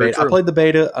check out the very beta. I true. played the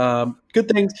beta.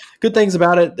 Good things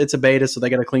about it. It's a beta, so they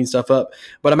got to clean stuff up.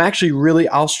 But I'm actually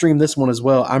I'll stream this one as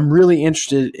well. I'm really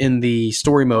interested in the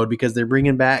story mode because they're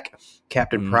bringing back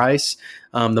Captain Price,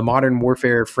 the Modern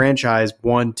Warfare franchise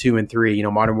 1, 2, and 3. You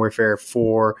know, Modern Warfare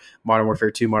 4, Modern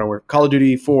Warfare 2, Call of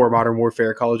Duty 4, Modern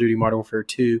Warfare, Call of Duty Modern Warfare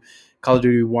 2, Call of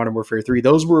Duty Modern Warfare 3.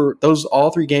 Those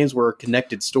all three games were a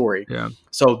connected story. Yeah.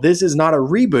 So this is not a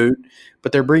reboot,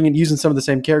 but they're using some of the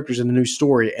same characters in a new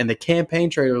story, and the campaign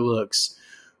trailer looks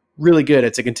really good.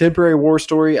 It's a contemporary war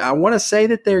story. I want to say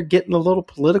that they're getting a little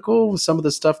political with some of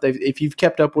the stuff if you've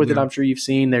kept up with it, I'm sure you've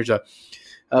seen. There's a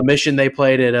mission they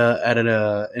played at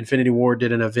an Infinity War,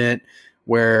 did an event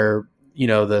where, you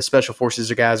know, the special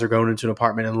forces guys are going into an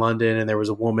apartment in London, and there was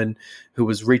a woman who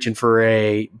was reaching for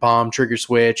a bomb trigger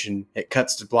switch, and it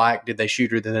cuts to black. Did they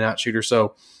shoot her? Did they not shoot her?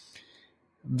 So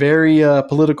very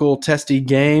political, testy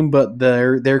game, but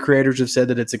their creators have said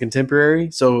that it's a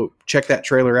contemporary. So check that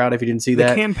trailer out if you didn't see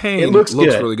that. The campaign it looks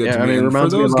really good yeah, to me. it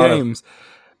reminds for me those a lot games,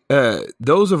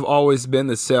 those have always been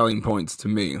the selling points to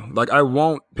me. Like, I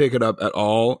won't pick it up at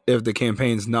all if the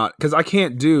campaign's not, because I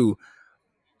can't do,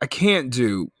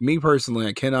 me personally,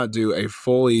 I cannot do a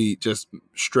fully just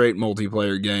straight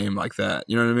multiplayer game like that.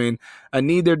 You know what I mean? I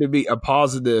need there to be a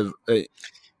positive, a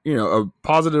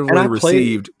positively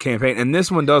received campaign. And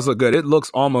this one does look good. It looks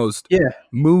almost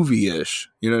movie-ish.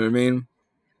 You know what I mean?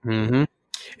 Mm-hmm.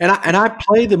 And I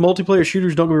play the multiplayer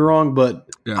shooters, don't get me wrong, but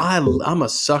I'm a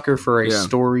sucker for a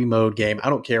story mode game. I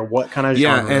don't care what kind of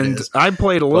genre it is. I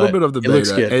played a little bit of the beta.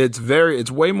 Looks good.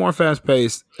 It's way more fast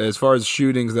paced as far as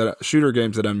shooter games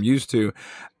that I'm used to.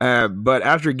 But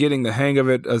after getting the hang of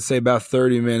it, I'd say about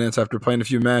 30 minutes after playing a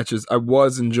few matches, I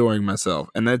was enjoying myself.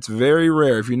 And that's very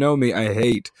rare. If you know me, I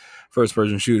hate first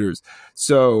person shooters.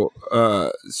 So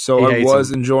I was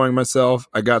enjoying myself.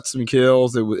 I got some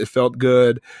kills. It felt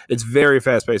good. It's very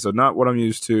fast paced, so not what I'm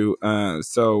used to.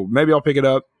 So maybe I'll pick it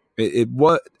up.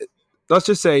 Let's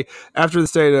just say after the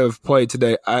state of play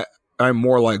today, I'm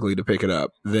more likely to pick it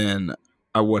up than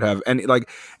I would have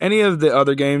any of the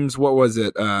other games. What was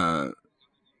it?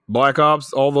 Black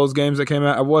Ops, all those games that came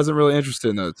out. I wasn't really interested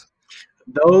in those.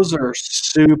 Those are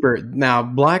super. Now,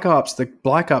 the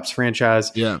Black Ops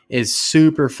franchise is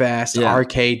super fast,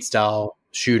 arcade style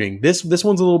shooting. This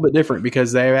one's a little bit different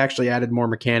because they actually added more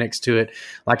mechanics to it.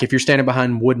 Like if you're standing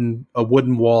behind a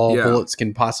wooden wall, bullets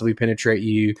can possibly penetrate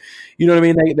you. You know what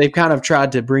I mean? They've kind of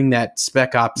tried to bring that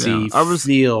Spec Opsy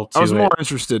feel to it. I was more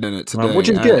interested in it today, which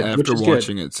is good. After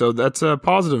watching it, so that's a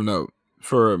positive note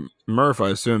for Murph, I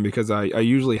assume, because I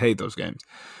usually hate those games.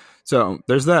 So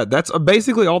there's that. That's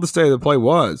basically all the state of the play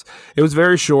was. It was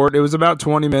very short. It was about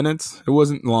 20 minutes. It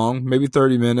wasn't long, maybe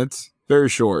 30 minutes. Very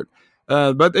short.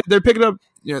 But they're picking up,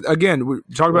 again, we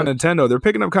talk about Nintendo. They're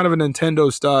picking up kind of a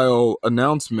Nintendo-style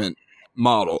announcement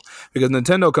model because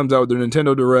Nintendo comes out with their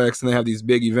Nintendo Directs and they have these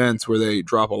big events where they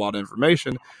drop a lot of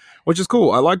information, which is cool.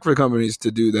 I like for companies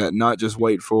to do that, not just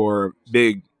wait for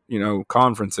big,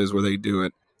 conferences where they do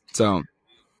it. So...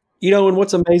 and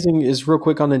what's amazing is real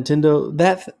quick on Nintendo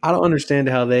that I don't understand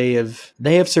how they have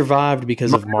survived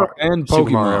because of Mario and Super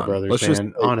Pokemon Mario Brothers.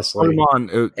 Man, honestly,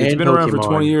 Pokemon, it's been around for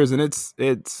 20 years, and it's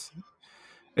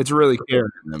really carrying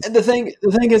them. And the thing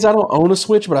is, I don't own a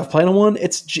Switch, but I've played on one.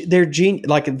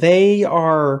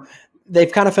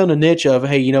 They've kind of found a niche of,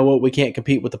 hey, you know what? We can't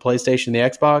compete with the PlayStation, and the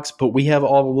Xbox, but we have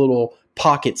all the little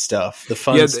pocket stuff, the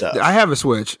fun stuff. I have a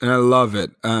Switch and I love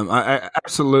it. I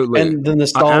absolutely, and the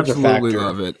nostalgia absolutely factor.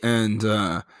 love it.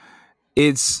 And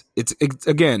it's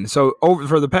again. So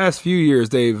for the past few years,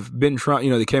 they've been trying.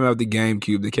 They came out with the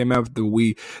GameCube, they came out with the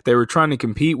Wii. They were trying to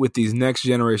compete with these next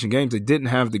generation games. They didn't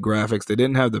have the graphics, they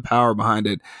didn't have the power behind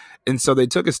it, and so they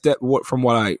took a step. From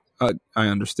what I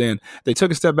understand, they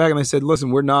took a step back and they said, "Listen,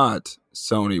 we're not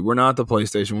Sony, we're not the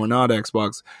PlayStation, we're not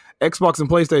Xbox. Xbox and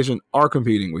PlayStation are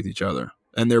competing with each other,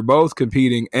 and they're both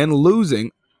competing and losing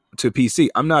to PC.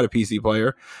 I'm not a PC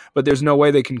player, but there's no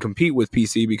way they can compete with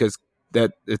PC because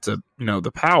that it's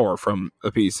the power from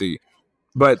a PC.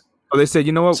 But they said,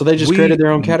 you know what? So they just created their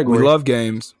own category. We love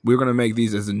games. We're going to make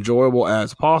these as enjoyable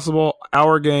as possible.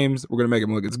 Our games, we're going to make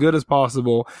them look as good as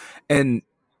possible, and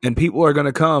people are going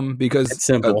to come because it's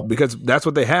simple. Because that's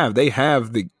what they have. They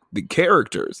have the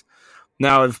characters.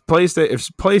 Now, if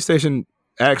PlayStation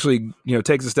actually,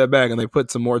 takes a step back and they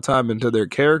put some more time into their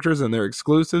characters and their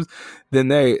exclusives, then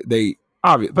they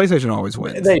obviously PlayStation always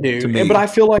wins. They do. To me. But I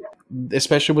feel like,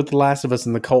 especially with The Last of Us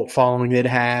and the cult following that it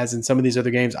has and some of these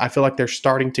other games, I feel like they're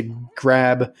starting to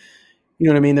grab, you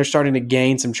know what I mean? They're starting to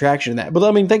gain some traction in that. But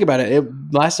I mean, think about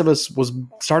it. Last of Us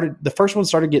the first one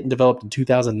started getting developed in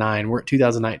 2009. We're at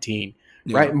 2019,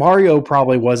 right? Mario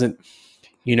probably wasn't,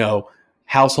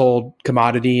 household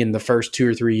commodity in the first 2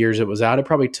 or 3 years it was out. It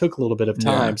probably took a little bit of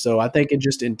time. So I think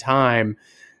in time,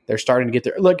 they're starting to get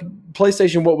there. Look,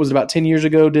 PlayStation, what was it, about 10 years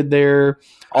ago, did their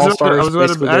All-Stars. I was about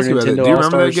to ask you about that. Do you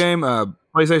remember that game,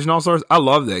 PlayStation All-Stars? I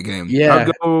love that game. Yeah.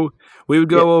 We would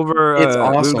go over. It's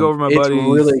awesome. We would go over my It's buddy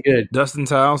really good.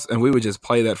 Dustin's house, and we would just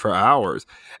play that for hours.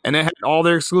 And it had all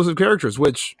their exclusive characters,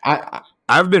 which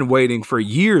I've been waiting for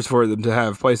years for them to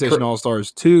have PlayStation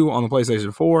All-Stars 2 on the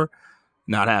PlayStation 4.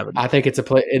 Not happening. I think it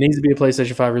needs to be a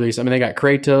PlayStation 5 release. I mean, they got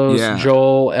Kratos,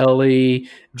 Joel, Ellie,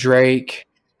 Drake,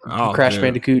 Crash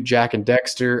Bandicoot, Jack and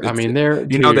Dexter. I mean,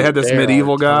 they had this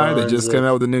medieval guy that just came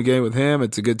out with a new game with him.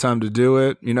 It's a good time to do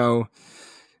it,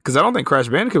 because I don't think Crash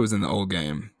Bandicoot was in the old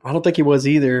game. I don't think he was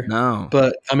either. No.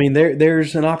 But, I mean,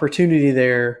 there's an opportunity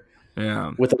there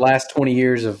with the last 20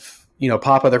 years of,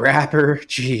 Papa the Rapper.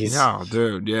 Jeez. Oh,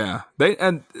 dude, yeah. They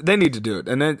need to do it.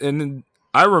 And then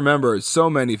I remember so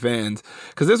many fans,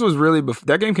 because this was really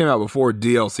that game came out before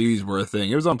DLCs were a thing.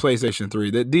 It was on PlayStation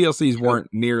 3. The DLCs weren't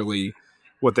nearly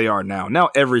what they are now. Now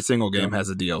every single game has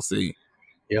a DLC.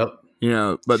 Yep.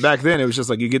 But back then it was just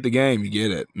like, you get the game, you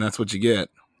get it, and that's what you get.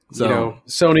 So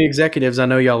Sony executives, I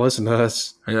know y'all listen to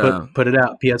us. Yeah. Put it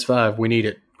out. PS5, we need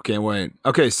it. Can't wait.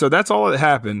 Okay, so that's all that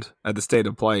happened at the State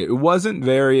of Play. It wasn't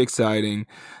very exciting.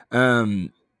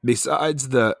 Besides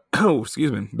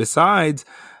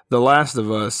The Last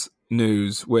of Us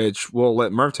news, which we'll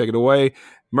let Murph take it away.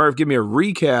 Murph, give me a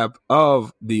recap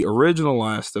of the original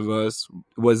Last of Us.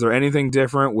 Was there anything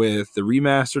different with the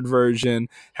remastered version?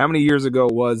 How many years ago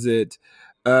was it?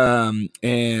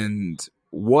 And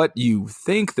what you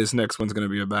think this next one's going to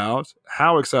be about,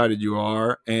 how excited you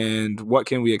are, and what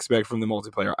can we expect from the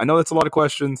multiplayer? I know that's a lot of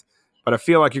questions, but I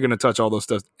feel like you're going to touch all those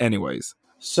stuff anyways.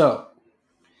 So,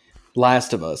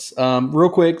 Last of Us. Real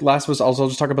quick, Last of Us, I'll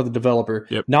just talk about the developer.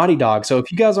 Yep. Naughty Dog. So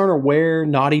if you guys aren't aware,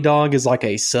 Naughty Dog is like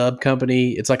a sub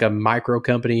company. It's like a micro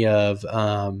company of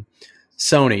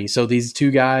Sony. So these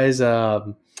two guys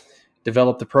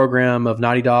developed the program of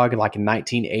Naughty Dog in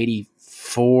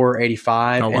 1984,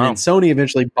 85. Oh, wow. And then Sony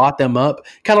eventually bought them up,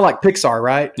 kind of like Pixar,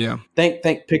 right? Yeah. Think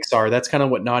Pixar. That's kind of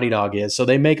what Naughty Dog is. So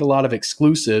they make a lot of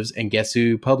exclusives, and guess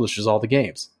who publishes all the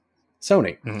games?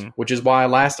 Sony, which is why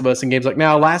Last of Us and games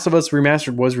now, Last of Us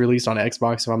Remastered was released on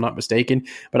Xbox, if I'm not mistaken,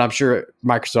 but I'm sure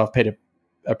Microsoft paid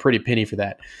a pretty penny for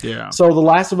that. Yeah. So The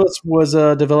Last of Us was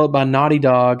developed by Naughty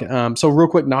Dog. So real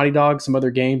quick, Naughty Dog, some other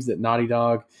games that Naughty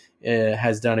Dog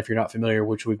has done, if you're not familiar,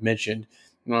 which we've mentioned.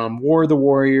 War of the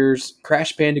Warriors,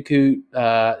 Crash Bandicoot.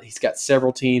 He's got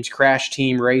several teams. Crash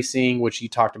Team Racing, which you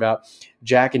talked about.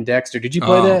 Jack and Dexter. Did you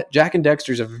play that? Jack and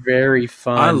Dexter's a very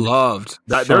fun. I loved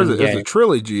that. There's a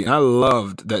trilogy. I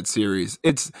loved that series.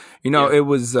 It's it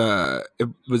was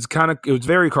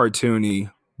very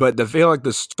cartoony, but I feel like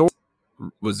the story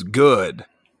was good,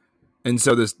 and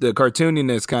so the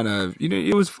cartooniness kind of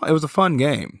it was a fun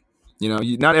game.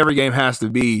 Not every game has to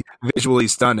be visually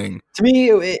stunning. To me,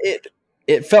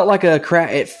 it felt like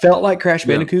Crash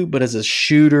Bandicoot, but as a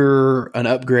shooter, an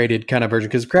upgraded kind of version.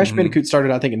 Because Crash Bandicoot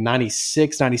started, I think, in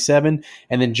 96, 97,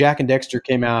 and then Jack and Dexter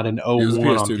came out in 01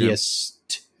 on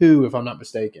PS2, if I'm not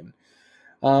mistaken.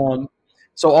 So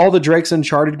all the Drake's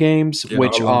Uncharted games,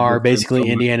 which are basically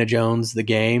Indiana Jones, the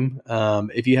game.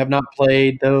 If you have not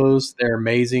played those, they're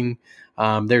amazing.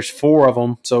 There's 4 of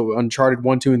them. So Uncharted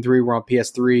 1, 2, and 3 were on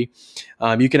PS3.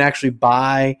 You can actually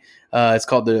buy... it's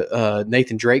called the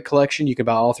Nathan Drake Collection. You can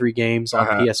buy all 3 games on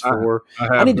PS4.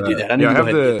 I need to do that. I need to go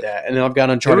ahead and get that. And then I've got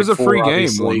Uncharted 4. It was a free game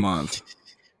obviously. 1 month.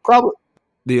 Probably.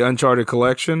 The Uncharted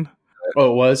Collection?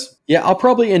 Oh, it was? Yeah, I'll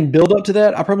probably, in build up to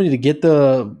that, I'll probably need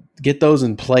to get those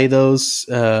and play those.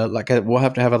 We'll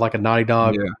have to have a Naughty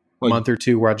Dog month or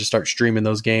two where I just start streaming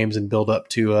those games and build up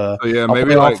to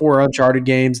maybe all 4 Uncharted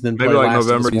games, then maybe play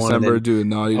November, December, do a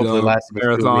Naughty Dog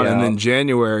marathon, and then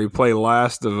January play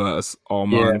Last of Us all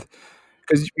month.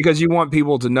 Because you want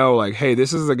people to know, hey,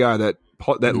 this is the guy that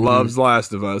loves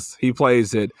Last of Us. He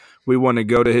plays it. We want to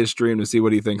go to his stream to see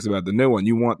what he thinks about the new one.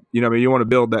 You want to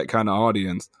build that kind of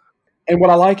audience. And what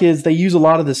I like is they use a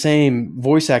lot of the same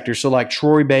voice actors. So like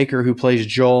Troy Baker, who plays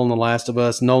Joel in The Last of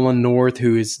Us, Nolan North,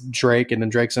 who is Drake and then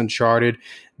Drake's Uncharted.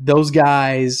 Those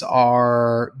guys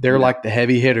they're like the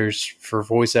heavy hitters for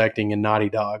voice acting in Naughty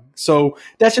Dog. So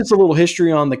that's just a little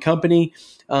history on the company.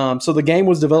 So the game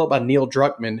was developed by Neil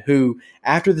Druckmann, who,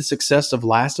 after the success of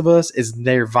Last of Us, is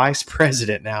their vice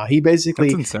president now. He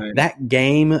basically, that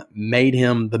game made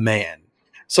him the man.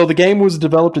 So the game was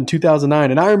developed in 2009,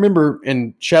 and I remember,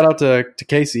 and shout out to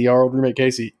Casey, our old roommate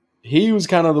Casey. He was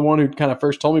kind of the one who kind of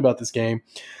first told me about this game.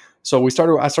 So I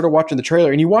started watching the trailer,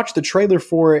 and you watch the trailer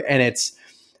for it, and it's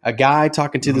a guy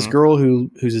talking to this girl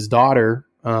who's his daughter.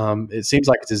 It seems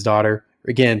like it's his daughter.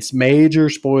 Again, it's major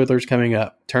spoilers coming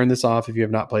up. Turn this off if you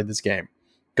have not played this game.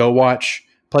 Go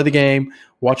play the game,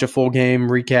 watch a full game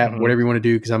recap, whatever you want to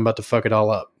do, because I'm about to fuck it all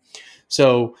up.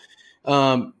 So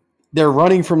they're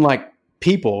running from like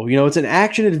people. It's an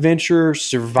action adventure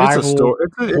survival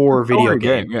horror video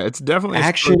game. Yeah, it's definitely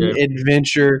action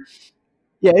adventure.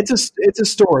 Yeah, it's a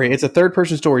story. It's a third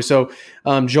person story. So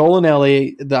Joel and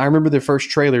Ellie, I remember the first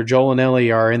trailer. Joel and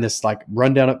Ellie are in this like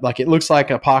rundown, like it looks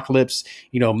like apocalypse.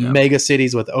 Mega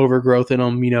cities with overgrowth in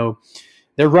them.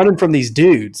 They're running from these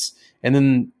dudes, and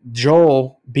then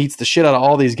Joel beats the shit out of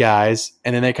all these guys,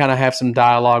 and then they kind of have some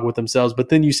dialogue with themselves. But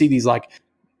then you see these like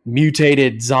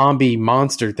mutated zombie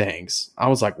monster things. I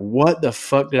was like, what the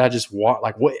fuck did I just watch?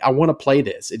 Like, what? I want to play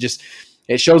this.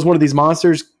 It shows one of these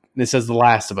monsters and it says The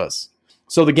Last of Us.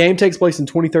 So the game takes place in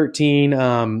 2013.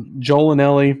 Joel and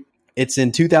Ellie. It's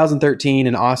in 2013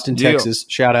 in Austin, Texas.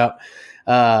 Shout out.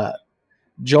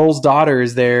 Joel's daughter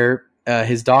is there.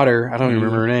 His daughter, I don't even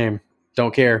remember her name.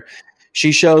 Don't care.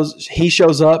 He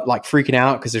shows up like freaking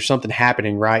out because there's something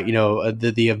happening, right?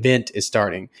 The event is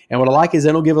starting. And what I like is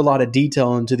they don't give a lot of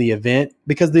detail into the event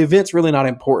because the event's really not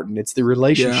important. It's the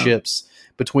relationships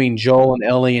between Joel and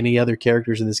Ellie and the other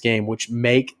characters in this game, which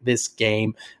make this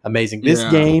game amazing. This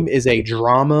game is a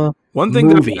drama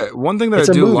movie. One thing that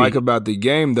I do like about the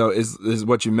game, though, is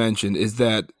what you mentioned, is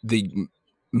that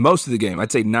most of the game,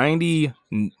 I'd say 98%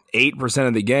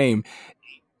 of the game,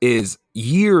 is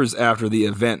years after the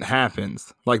event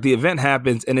happens. Like the event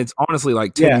happens and it's honestly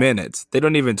like 10 minutes. They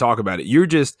don't even talk about it. You're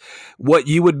just what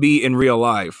you would be in real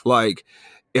life. Like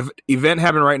if event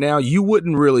happened right now, you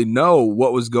wouldn't really know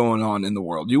what was going on in the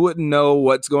world. You wouldn't know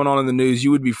what's going on in the news. You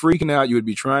would be freaking out. You would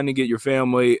be trying to get your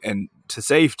family and to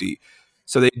safety.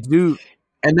 So they do.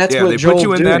 And that's what they put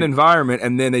you in that environment,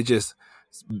 and then this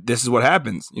is what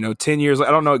happens. 10 years, I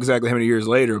don't know exactly how many years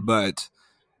later, but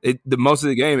the most of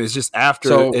the game is just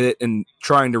after it and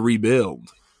trying to rebuild.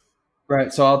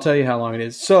 Right. So I'll tell you how long it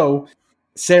is. So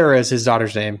Sarah is his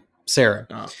daughter's name. Sarah.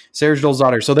 Sarah's Joel's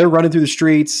daughter. So they're running through the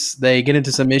streets. They get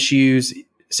into some issues.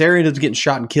 Sarah ends up getting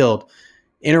shot and killed.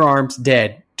 In her arms,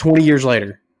 dead. 20 years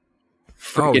later.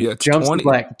 Jumps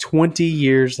back 20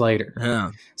 years later.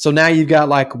 Yeah. So now you've got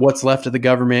like what's left of the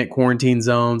government, quarantine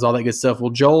zones, all that good stuff.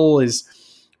 Well, Joel is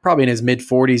probably in his mid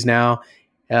 40s now.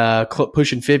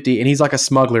 Pushing 50, and he's like a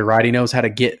smuggler, right? He knows how to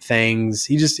get things.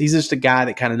 He's just a guy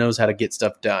that kind of knows how to get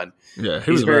stuff done. Yeah,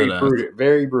 he's very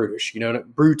brutish,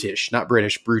 brutish, not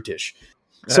British, brutish.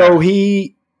 Yeah. So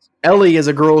Ellie is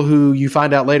a girl who you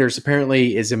find out later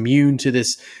apparently is immune to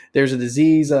this. There's a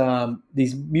disease,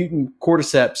 these mutant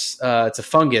cordyceps. It's a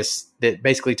fungus that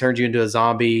basically turns you into a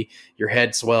zombie. Your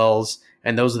head swells,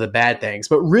 and those are the bad things.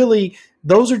 But really,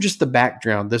 those are just the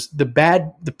background.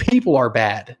 The people are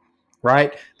bad.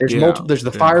 Right? There's multiple. There's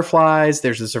the Fireflies.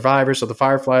 There's the Survivors. So the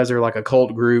Fireflies are like a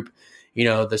cult group.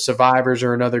 The Survivors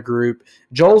are another group.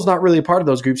 Joel's not really a part of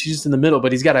those groups. He's just in the middle.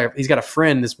 But he's got a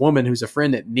friend, this woman who's a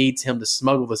friend that needs him to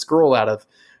smuggle this girl out of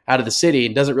the city,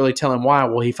 and doesn't really tell him why.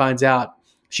 Well, he finds out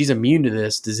she's immune to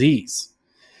this disease.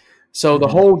 So the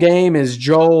whole game is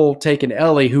Joel taking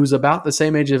Ellie, who's about the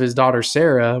same age of his daughter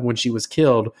Sarah when she was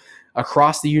killed,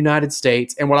 across the United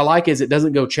States. And what I like is it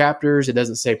doesn't go chapters. It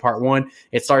doesn't say part one.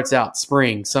 It starts out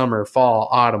spring, summer, fall,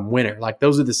 autumn, winter. Like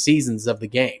those are the seasons of the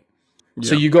game. Yeah.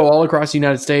 So you go all across the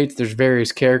United States. There's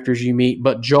various characters you meet,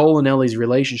 but Joel and Ellie's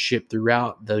relationship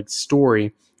throughout the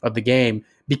story of the game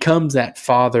becomes that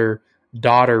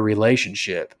father-daughter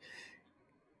relationship.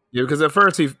 Yeah, because at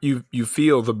first you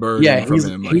feel the burden from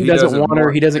him. Like, he doesn't want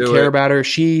her. He doesn't care about her.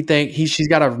 She's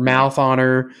got a mouth on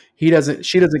her. She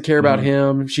doesn't care about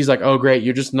him. She's like, oh great,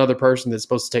 you're just another person that's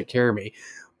supposed to take care of me.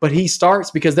 But he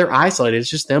starts because they're isolated. It's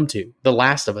just them two, The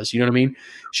Last of Us. You know what I mean?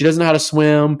 She doesn't know how to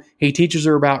swim. He teaches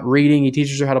her about reading. He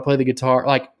teaches her how to play the guitar.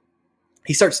 Like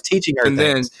he starts teaching her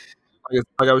things. Then,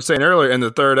 like I was saying earlier, in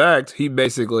the third act, he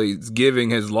basically is giving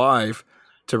his life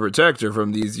to protect her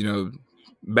from these,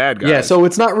 bad guys. Yeah, so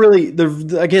it's not really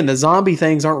the zombie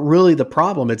things aren't really the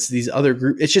problem. It's these other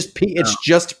group. It's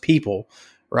just people,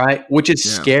 right? Which is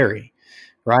scary,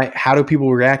 right? How do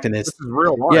people react in this? This is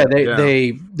real life.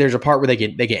 Yeah, there's a part where they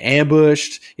get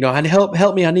ambushed. You know,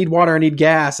 help me, I need water, I need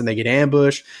gas, and they get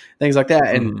ambushed, things like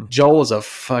that. And Joel is a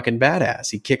fucking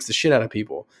badass. He kicks the shit out of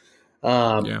people.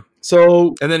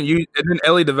 So and then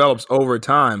Ellie develops over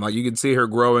time. Like you can see her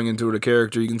growing into a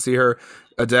character. You can see her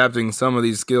adapting some of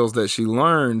these skills that she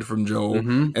learned from Joel.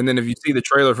 And then if you see the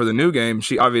trailer for the new game,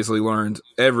 she obviously learned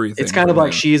everything. It's kind of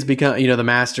like she has become, the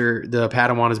master, the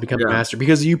Padawan has become the master,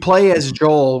 because you play as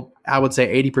Joel, I would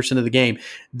say 80% of the game.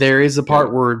 There is a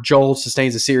part where Joel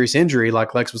sustains a serious injury,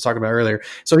 like Lex was talking about earlier.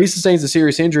 So he sustains a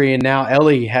serious injury, and now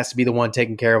Ellie has to be the one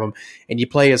taking care of him, and you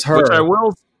play as her.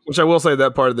 Which I will say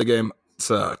that part of the game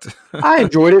sucked. I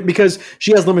enjoyed it because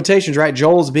she has limitations, right?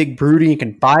 Joel's big, broody, and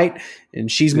can fight,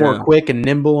 and she's more quick and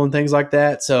nimble and things like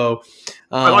that. So,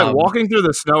 like walking through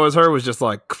the snow as her was just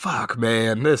like, fuck,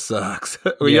 man, this sucks.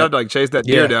 You have to like chase that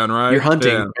deer down, right? You're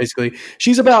hunting, basically.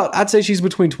 I'd say she's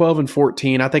between 12 and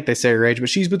 14. I think they say her age, but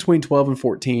she's between 12 and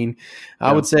 14.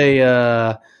 I would say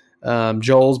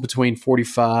Joel's between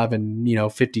 45 and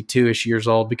 52ish years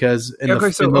old, because in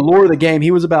the lore of the game,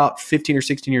 he was about 15 or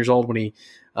 16 years old when he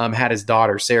had his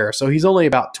daughter Sarah. So he's only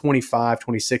about 25,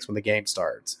 26 when the game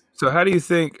starts. So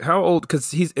how old?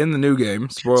 Because he's in the new game.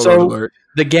 Spoiler alert.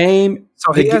 The game.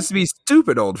 So he has to be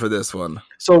stupid old for this one.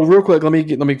 So real quick, let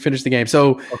me finish the game.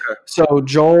 So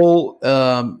Joel,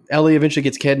 Ellie eventually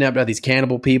gets kidnapped by these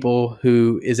cannibal people,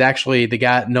 who is actually the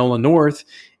guy Nolan North.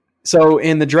 So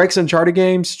in the Drake's Uncharted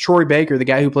games, Troy Baker, the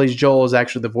guy who plays Joel, is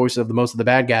actually the voice of most of the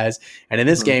bad guys. And in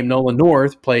this game, Nolan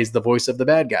North plays the voice of the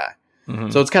bad guy.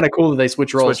 So it's kind of cool that they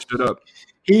switch roles. Switched it up.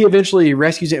 He eventually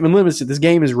rescues him. And limited. This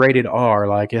game is rated R,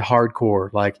 like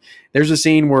hardcore. Like there's a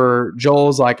scene where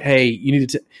Joel's like, "Hey, you need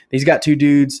to." He's got two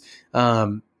dudes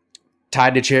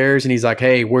tied to chairs, and he's like,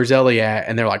 "Hey, where's Ellie at?"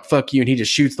 And they're like, "Fuck you!" And he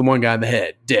just shoots the one guy in the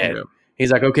head, dead. Yeah.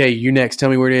 He's like, "Okay, you next. Tell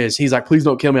me where it is." He's like, "Please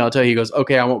don't kill me. I'll tell you." He goes,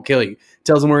 "Okay, I won't kill you."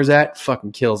 Tells him where he's at.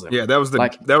 Fucking kills him. Yeah, that was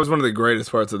one of the greatest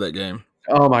parts of that game.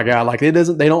 Oh my god! Like they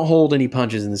don't hold any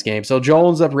punches in this game. So Joel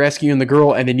ends up rescuing the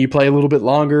girl, and then you play a little bit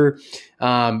longer.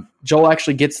 Joel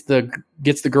actually gets the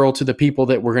girl to the people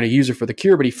that were going to use her for the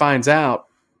cure, but he finds out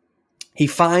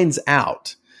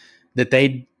that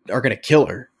they are going to kill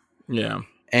her. Yeah,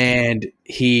 and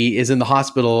he is in the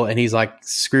hospital, and he's like,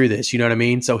 "Screw this," you know what I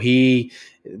mean? So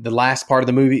the last part of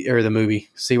the movie,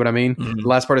 see what I mean? The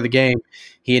last part of the game,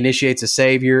 he initiates a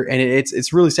savior, and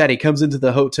it's really sad. He comes into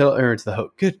the hotel,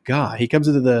 good God, he comes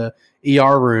into the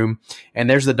ER room, and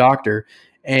there's the doctor,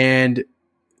 and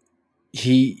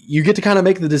you get to kind of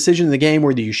make the decision in the game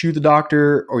whether you shoot the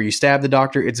doctor or you stab the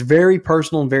doctor. It's very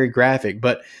personal and very graphic,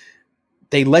 but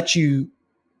they let you.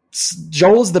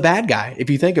 Joel is the bad guy, if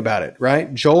you think about it,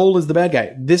 right? Joel is the bad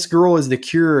guy. This girl is the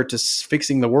cure to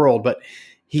fixing the world, but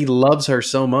he loves her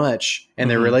so much, and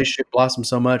their relationship blossoms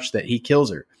so much that he kills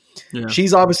her. Yeah.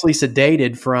 She's obviously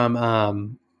sedated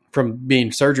from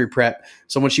being surgery prep.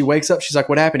 So when she wakes up, she's like,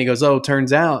 "What happened?" He goes, "Oh,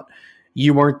 turns out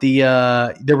you weren't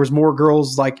there was more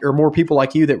girls or more people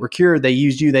like you that were cured. They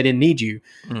used you. They didn't need you.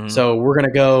 So we're going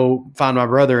to go find my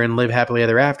brother and live happily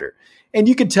ever after." And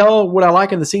you can tell, what I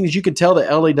like in the scene is you can tell that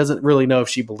Ellie doesn't really know if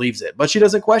she believes it, but she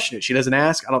doesn't question it. She doesn't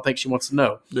ask. I don't think she wants to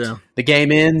know. Yeah. The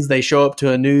game ends. They show up to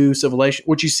a new civilization,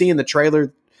 which you see in the trailer,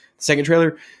 the second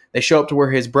trailer. They show up to where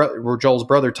where Joel's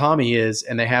brother Tommy is,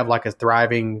 and they have like a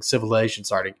thriving civilization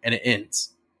starting, and it ends.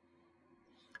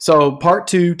 So part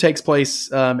 2 takes place.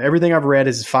 Everything I've read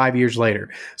is 5 years later.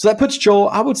 So that puts Joel.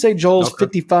 I would say Joel's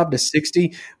 55 to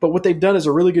 60. But what they've done is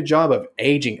a really good job of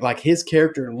aging. Like his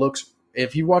character looks.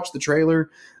 If you watch the trailer,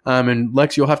 and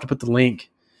Lex, you'll have to put the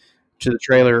link to the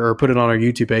trailer or put it on our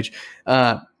YouTube page.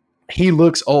 He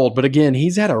looks old, but again,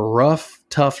 he's had a rough,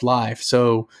 tough life.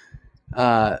 So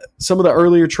some of the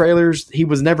earlier trailers, he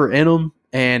was never in them,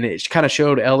 and it kind of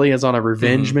showed Ellie as on a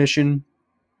revenge mission.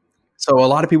 So a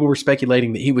lot of people were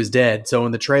speculating that he was dead. So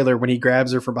in the trailer, when he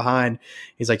grabs her from behind,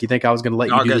 he's like, "You think I was going to let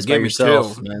you do this by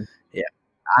yourself?" Chills, man. Yeah,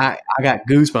 I got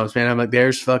goosebumps, man. I'm like,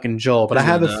 there's fucking Joel. But I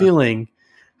have a feeling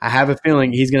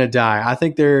he's going to die. I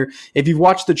think if you've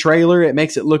watched the trailer, it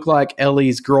makes it look like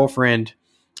Ellie's girlfriend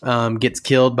gets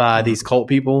killed by these cult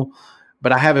people.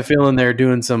 But I have a feeling they're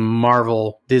doing some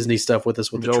Marvel Disney stuff with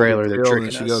us with the trailer. They're tricking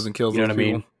us. She goes and kills. You know what I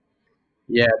mean?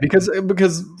 Yeah, because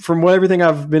from everything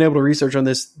I've been able to research on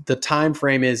this, the time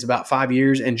frame is about 5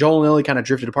 years, and Joel and Ellie kind of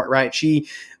drifted apart, right? She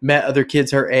met other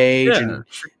kids her age, and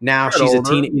now she's a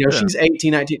teen. She's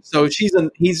 18, 19. So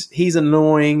he's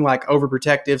annoying, like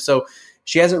overprotective. So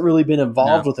she hasn't really been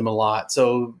involved with him a lot.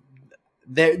 So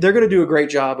they're going to do a great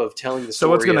job of telling the story. So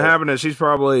what's going to happen is she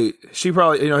probably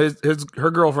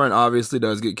her girlfriend obviously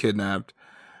does get kidnapped.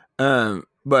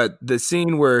 But the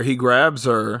scene where he grabs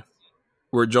her,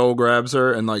 where Joel grabs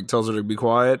her and like tells her to be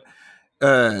quiet,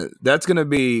 that's going to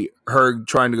be her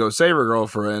trying to go save her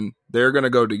girlfriend. They're going to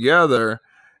go together,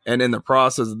 and in the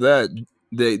process of that,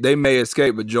 they may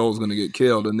escape, but Joel's going to get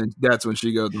killed, and then that's when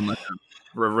she goes on like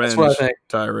a revenge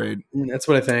tirade. That's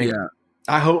what I think. Yeah.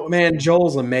 I hope, man,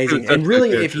 Joel's amazing. And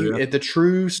really, if the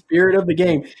true spirit of the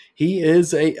game, he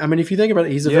is if you think about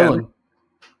it, he's a villain.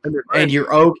 And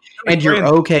you're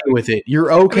okay with it.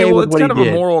 You're okay with what he did. It's kind of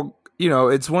a moral,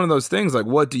 it's one of those things like,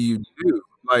 what do you do?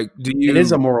 Like, do you? It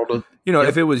is a moral.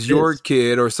 If it was your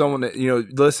kid or someone that,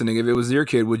 listening, if it was your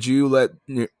kid, would you let?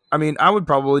 I would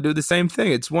probably do the same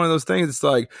thing. It's one of those things. It's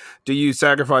like, do you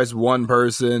sacrifice one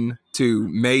person to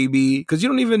maybe? Because you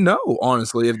don't even know,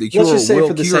 honestly, if the cure will cure. Let's just say,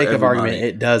 for the sake of argument,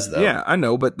 it does, though. Yeah, I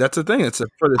know, but that's the thing.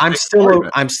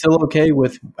 I'm still okay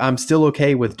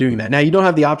with doing that. Now, you don't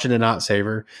have the option to not save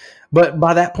her, but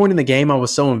by that point in the game, I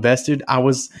was so invested. I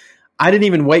didn't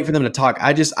even wait for them to talk.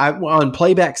 I on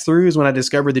playbacks through is when I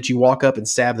discovered that you walk up and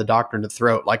stab the doctor in the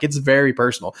throat. Like, it's very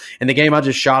personal. In the game, I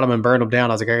just shot him and burned him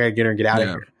down. I was like, I gotta get her and get out of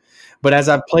here. But as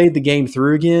I've played the game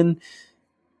through again,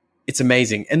 it's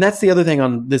amazing. And that's the other thing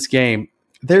on this game.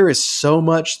 There is so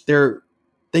much there.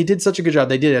 They did such a good job.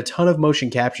 They did a ton of motion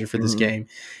capture for this game.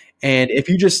 And if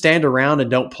you just stand around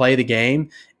and don't play the game,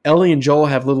 Ellie and Joel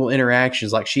have little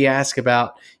interactions. Like, she asks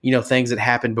about, things that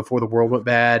happened before the world went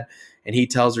bad. And he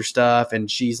tells her stuff, and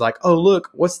she's like, "Oh,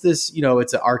 look, what's this?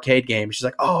 It's an arcade game." She's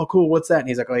like, "Oh, cool, what's that?" And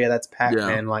he's like, "Oh, yeah, that's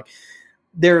Pac-Man." Like,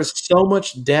 there's so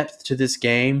much depth to this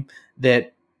game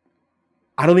that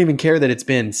I don't even care that it's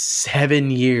been 7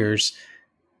 years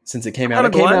since it came out.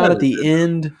 It came out at the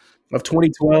end of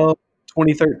 2012,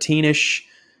 2013-ish.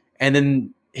 And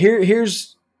then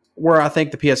here's where I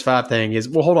think the PS5 thing is.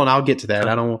 Well, hold on, I'll get to that.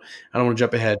 I don't want to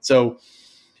jump ahead. So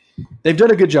they've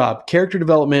done a good job. Character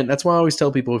development, that's why I always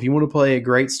tell people, if you want to play a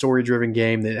great story-driven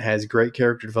game that has great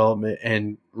character development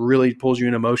and really pulls you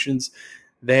in emotions,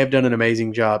 they have done an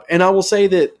amazing job. And I will say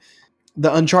that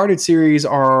the Uncharted series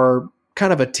are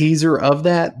kind of a teaser of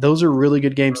that. Those are really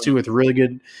good games too, with really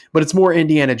good, but it's more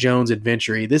Indiana Jones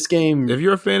adventure-y. This game, if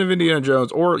you're a fan of Indiana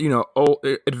Jones or old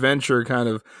adventure kind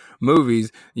of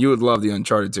movies, you would love the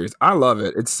Uncharted series. I love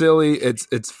it. It's silly.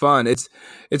 It's fun. It's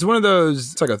one of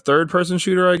those. It's like a third person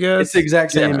shooter, I guess. It's the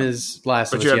exact same as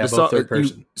Last of Us. Yeah, both third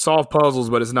person. You solve puzzles,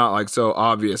 but it's not like so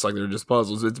obvious, like they're just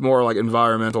puzzles. It's more like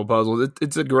environmental puzzles.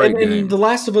 It's a great game. And The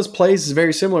Last of Us plays is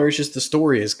very similar. It's just the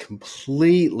story is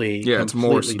completely it's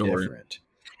more story. Different.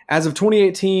 As of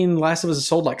 2018, Last of Us has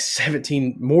sold like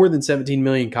more than 17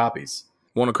 million copies.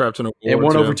 Won a crap ton of awards. It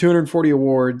won over 240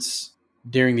 awards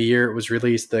during the year it was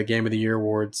released, the Game of the Year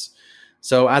awards.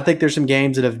 So I think there's some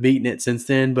games that have beaten it since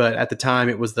then, but at the time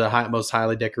it was the most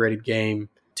highly decorated game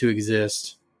to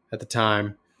exist at the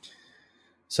time.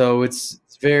 So it's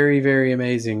very, very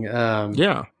amazing.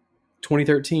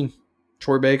 2013,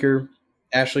 Troy Baker,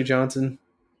 Ashley Johnson.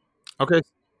 Okay.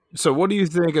 So what do you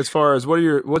think as far as what's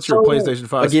your PlayStation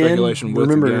 5 speculation with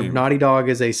remember, the game? Naughty Dog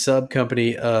is a sub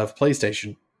company of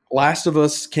PlayStation. Last of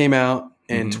Us came out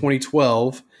in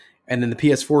 2012, and then the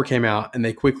PS4 came out, and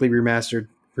they quickly remastered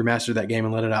that game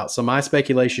and let it out. So my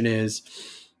speculation is,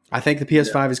 I think the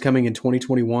PS5 is coming in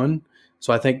 2021.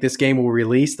 So I think this game will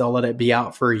release. They'll let it be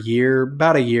out for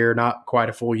about a year, not quite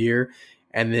a full year,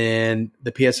 and then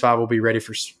the PS5 will be ready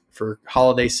for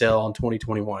holiday sale in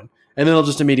 2021, and then they'll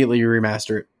just immediately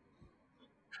remaster it.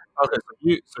 Okay,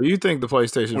 so you think the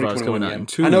PlayStation 5 is coming out in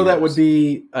 2 years? I know that would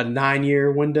be a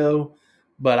 9-year window,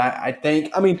 but I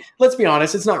think, let's be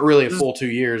honest, it's not really a full 2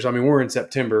 years. We're in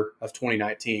September of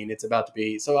 2019. It's about to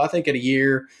be. So I think in a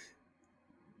year.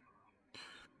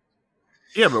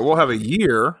 Yeah, but we'll have a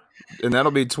year, and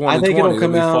that'll be 2020. I think it'll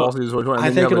come out.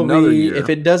 I think it'll be, if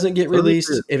it doesn't get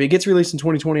released, if it gets released in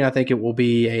 2020, I think it will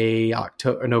be a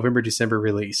November, December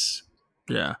release.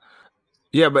 Yeah.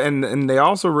 Yeah, but and they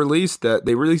also released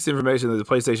information that the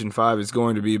PlayStation 5 is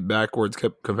going to be backwards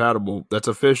compatible. That's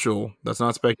official. That's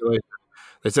not speculation.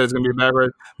 They said it's going to be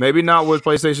backwards. Maybe not with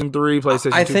PlayStation 3,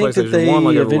 PlayStation 2, I think PlayStation that they 1,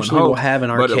 like eventually hoped, will have an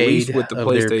arcade but at least with the of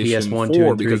PlayStation their PS1, 2,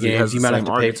 4 and 3 because it has games. the You might have same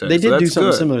to pay. architecture. They did do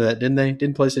something good. similar to that, didn't they?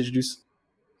 Didn't PlayStation do?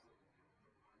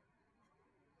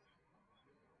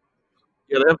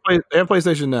 Yeah, they have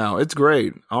PlayStation Now. It's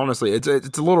great. Honestly, it's a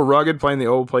little rugged playing the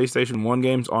old PlayStation 1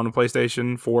 games on the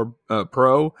PlayStation 4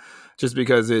 Pro, just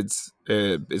because it's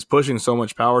pushing so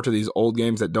much power to these old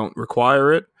games that don't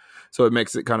require it. So it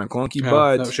makes it kind of clunky,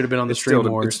 but that should have been on the Stream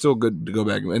Wars. It's still good to go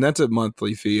back, and that's a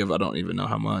monthly fee of I don't even know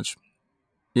how much.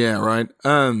 Yeah, right.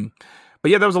 But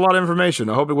yeah, that was a lot of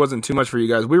information. I hope it wasn't too much for you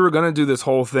guys. We were going to do this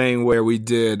whole thing where we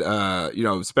did,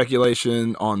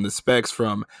 speculation on the specs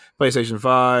from PlayStation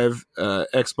 5,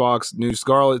 Xbox new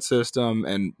Scarlet system,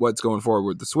 and what's going forward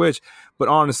with the Switch. But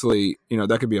honestly,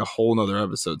 that could be a whole nother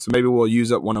episode. So maybe we'll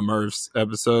use up one of Murph's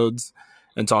episodes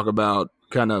and talk about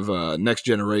kind of next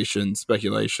generation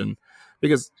speculation,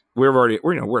 because we're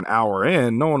an hour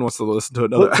in. No one wants to listen to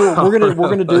another. We're gonna do it.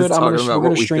 We're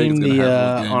gonna stream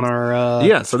on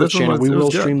our so this channel. We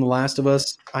will stream The Last of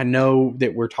Us. I know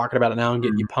that we're talking about it now and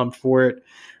getting you pumped for it.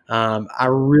 I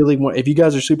really want. If you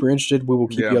guys are super interested, we will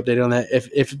keep you updated on that.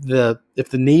 If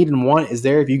the need and want is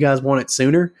there, if you guys want it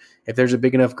sooner, if there's a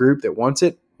big enough group that wants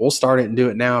it, we'll start it and do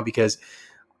it now, because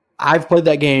I've played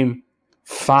that game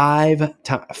five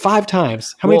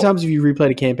times. How many times have you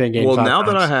replayed a campaign game? Well, now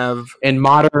that I have in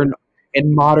modern,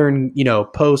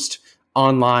 post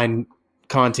online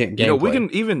content gameplay. We can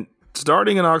even,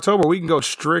 starting in October, we can go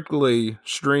strictly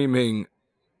streaming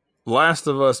Last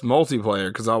of Us multiplayer,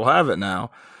 because I'll have it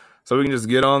now. So we can just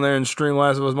get on there and stream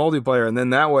Last of Us multiplayer, and then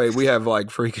that way we have like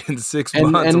freaking 6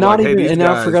 months. And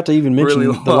I forgot to even mention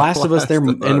really The Last of Us there.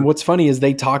 And what's funny is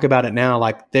they talk about it now,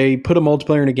 like they put a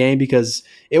multiplayer in a game because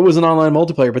it was an online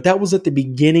multiplayer, but that was at the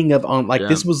beginning of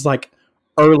this was like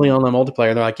early online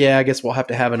multiplayer. They're like, yeah, I guess we'll have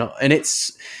to have and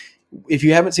it's. If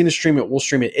you haven't seen us stream it, we'll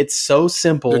stream it. It's so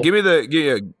simple. So give me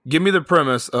the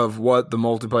premise of what the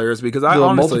multiplayer is, because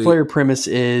multiplayer premise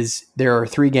is there are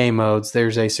 3 game modes.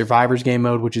 There's a survivors game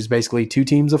mode, which is basically 2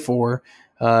 teams of 4.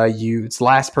 It's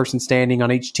last person standing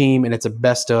on each team, and it's a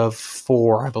best of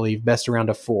 4, I believe, best round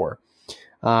of 4.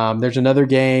 There's another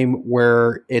game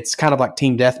where it's kind of like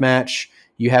team deathmatch.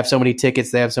 You have so many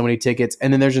tickets, they have so many tickets,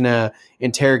 and then there's an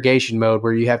interrogation mode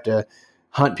where you have to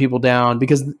hunt people down,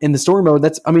 because in the story mode,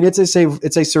 it's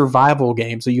a survival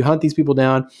game. So you hunt these people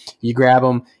down, you grab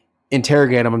them,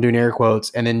 interrogate them. I'm doing air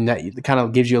quotes, and then that kind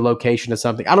of gives you a location of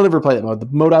something. I don't ever play that mode. The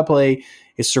mode I play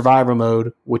is survivor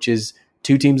mode, which is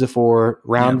 2 teams of 4,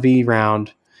 round v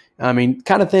round. Kind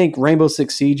of think Rainbow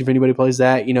Six Siege if anybody plays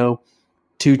that.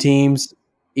 2 teams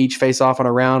each face off on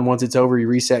a round. Once it's over, you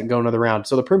reset and go another round.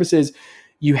 So the premise is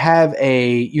you have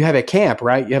a camp,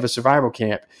 right? You have a survival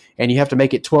camp, and you have to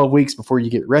make it 12 weeks before you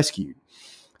get rescued.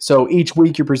 So each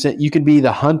week you can be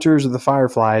the hunters or the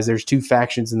fireflies. There's 2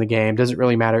 factions in the game. Doesn't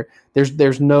really matter.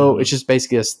 There's no, it's just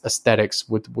basically aesthetics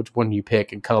with which one you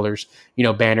pick and colors,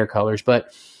 banner colors.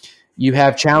 But you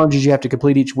have challenges you have to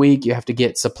complete each week. You have to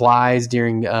get supplies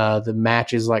during the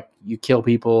matches, like you kill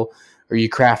people or you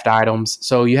craft items.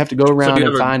 So you have to go around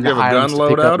and find the items to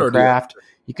pick up and craft.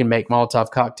 You can make Molotov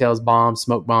cocktails, bombs,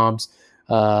 smoke bombs.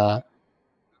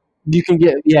 You can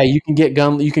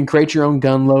create your own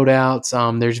gun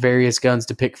loadouts. There's various guns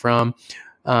to pick from.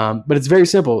 But it's very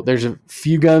simple. There's a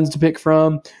few guns to pick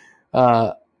from.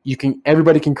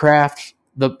 Everybody can craft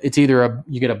it's either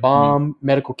you get a bomb,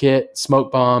 medical kit,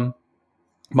 smoke bomb,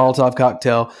 Molotov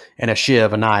cocktail, and a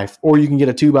shiv, a knife, or you can get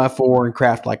a 2x4 and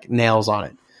craft like nails on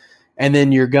it. And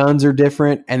then your guns are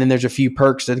different, and then there's a few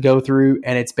perks that go through,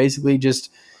 and it's basically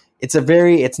just it's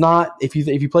not if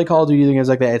you play Call of Duty and things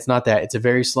like that, it's not that. It's a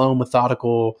very slow,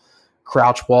 methodical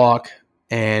crouch walk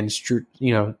and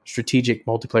strategic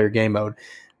multiplayer game mode.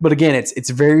 But again, it's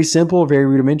very simple, very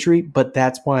rudimentary, but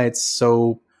that's why it's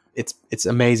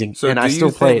amazing. So and I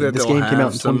still play it. This game came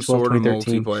out in 2012, sort of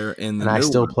 2013, and I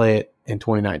still play it in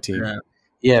 2019. Yeah.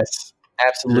 Yes.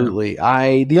 Absolutely.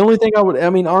 Yeah. The only thing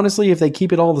honestly, if they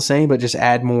keep it all the same, but just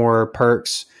add more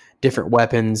perks, different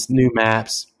weapons, new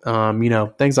maps,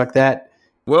 things like that.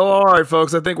 Well, all right,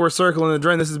 folks, I think we're circling the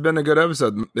drain. This has been a good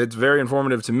episode. It's very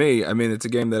informative to me. It's a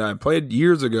game that I played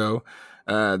years ago.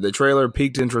 The trailer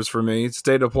piqued interest for me.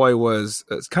 State of play was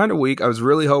kind of weak. I was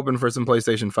really hoping for some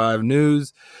PlayStation 5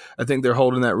 news. I think they're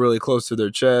holding that really close to their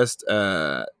chest.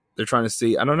 They're trying to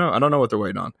see. I don't know what they're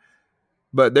waiting on.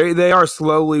 But they are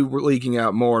slowly leaking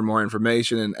out more and more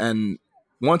information. And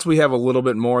once we have a little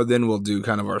bit more, then we'll do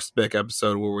kind of our spec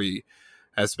episode where we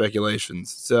have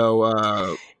speculations.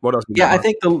 So what else? I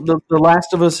think the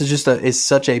Last of Us is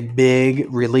such a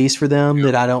big release for them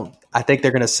that I think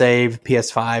they're going to save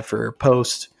PS5 for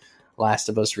post Last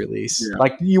of Us release. Yeah.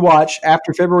 Like you watch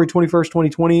after February 21st,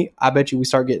 2020, I bet you we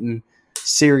start getting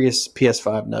serious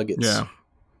PS5 nuggets. Yeah.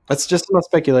 That's just my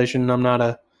speculation. I'm not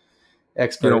a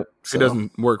expert. It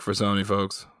doesn't work for Sony,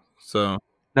 folks. So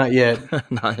not yet.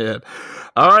 Not yet.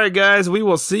 All right, guys, we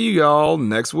will see you all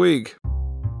next week.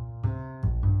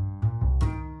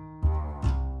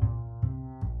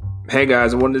 Hey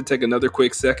guys, I wanted to take another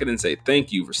quick second and say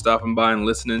thank you for stopping by and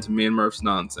listening to me and Murph's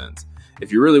nonsense.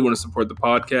 If you really want to support the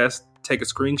podcast, take a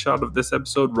screenshot of this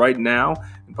episode right now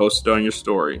and post it on your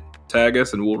story. Tag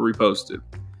us and we'll repost it.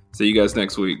 See you guys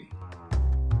next week.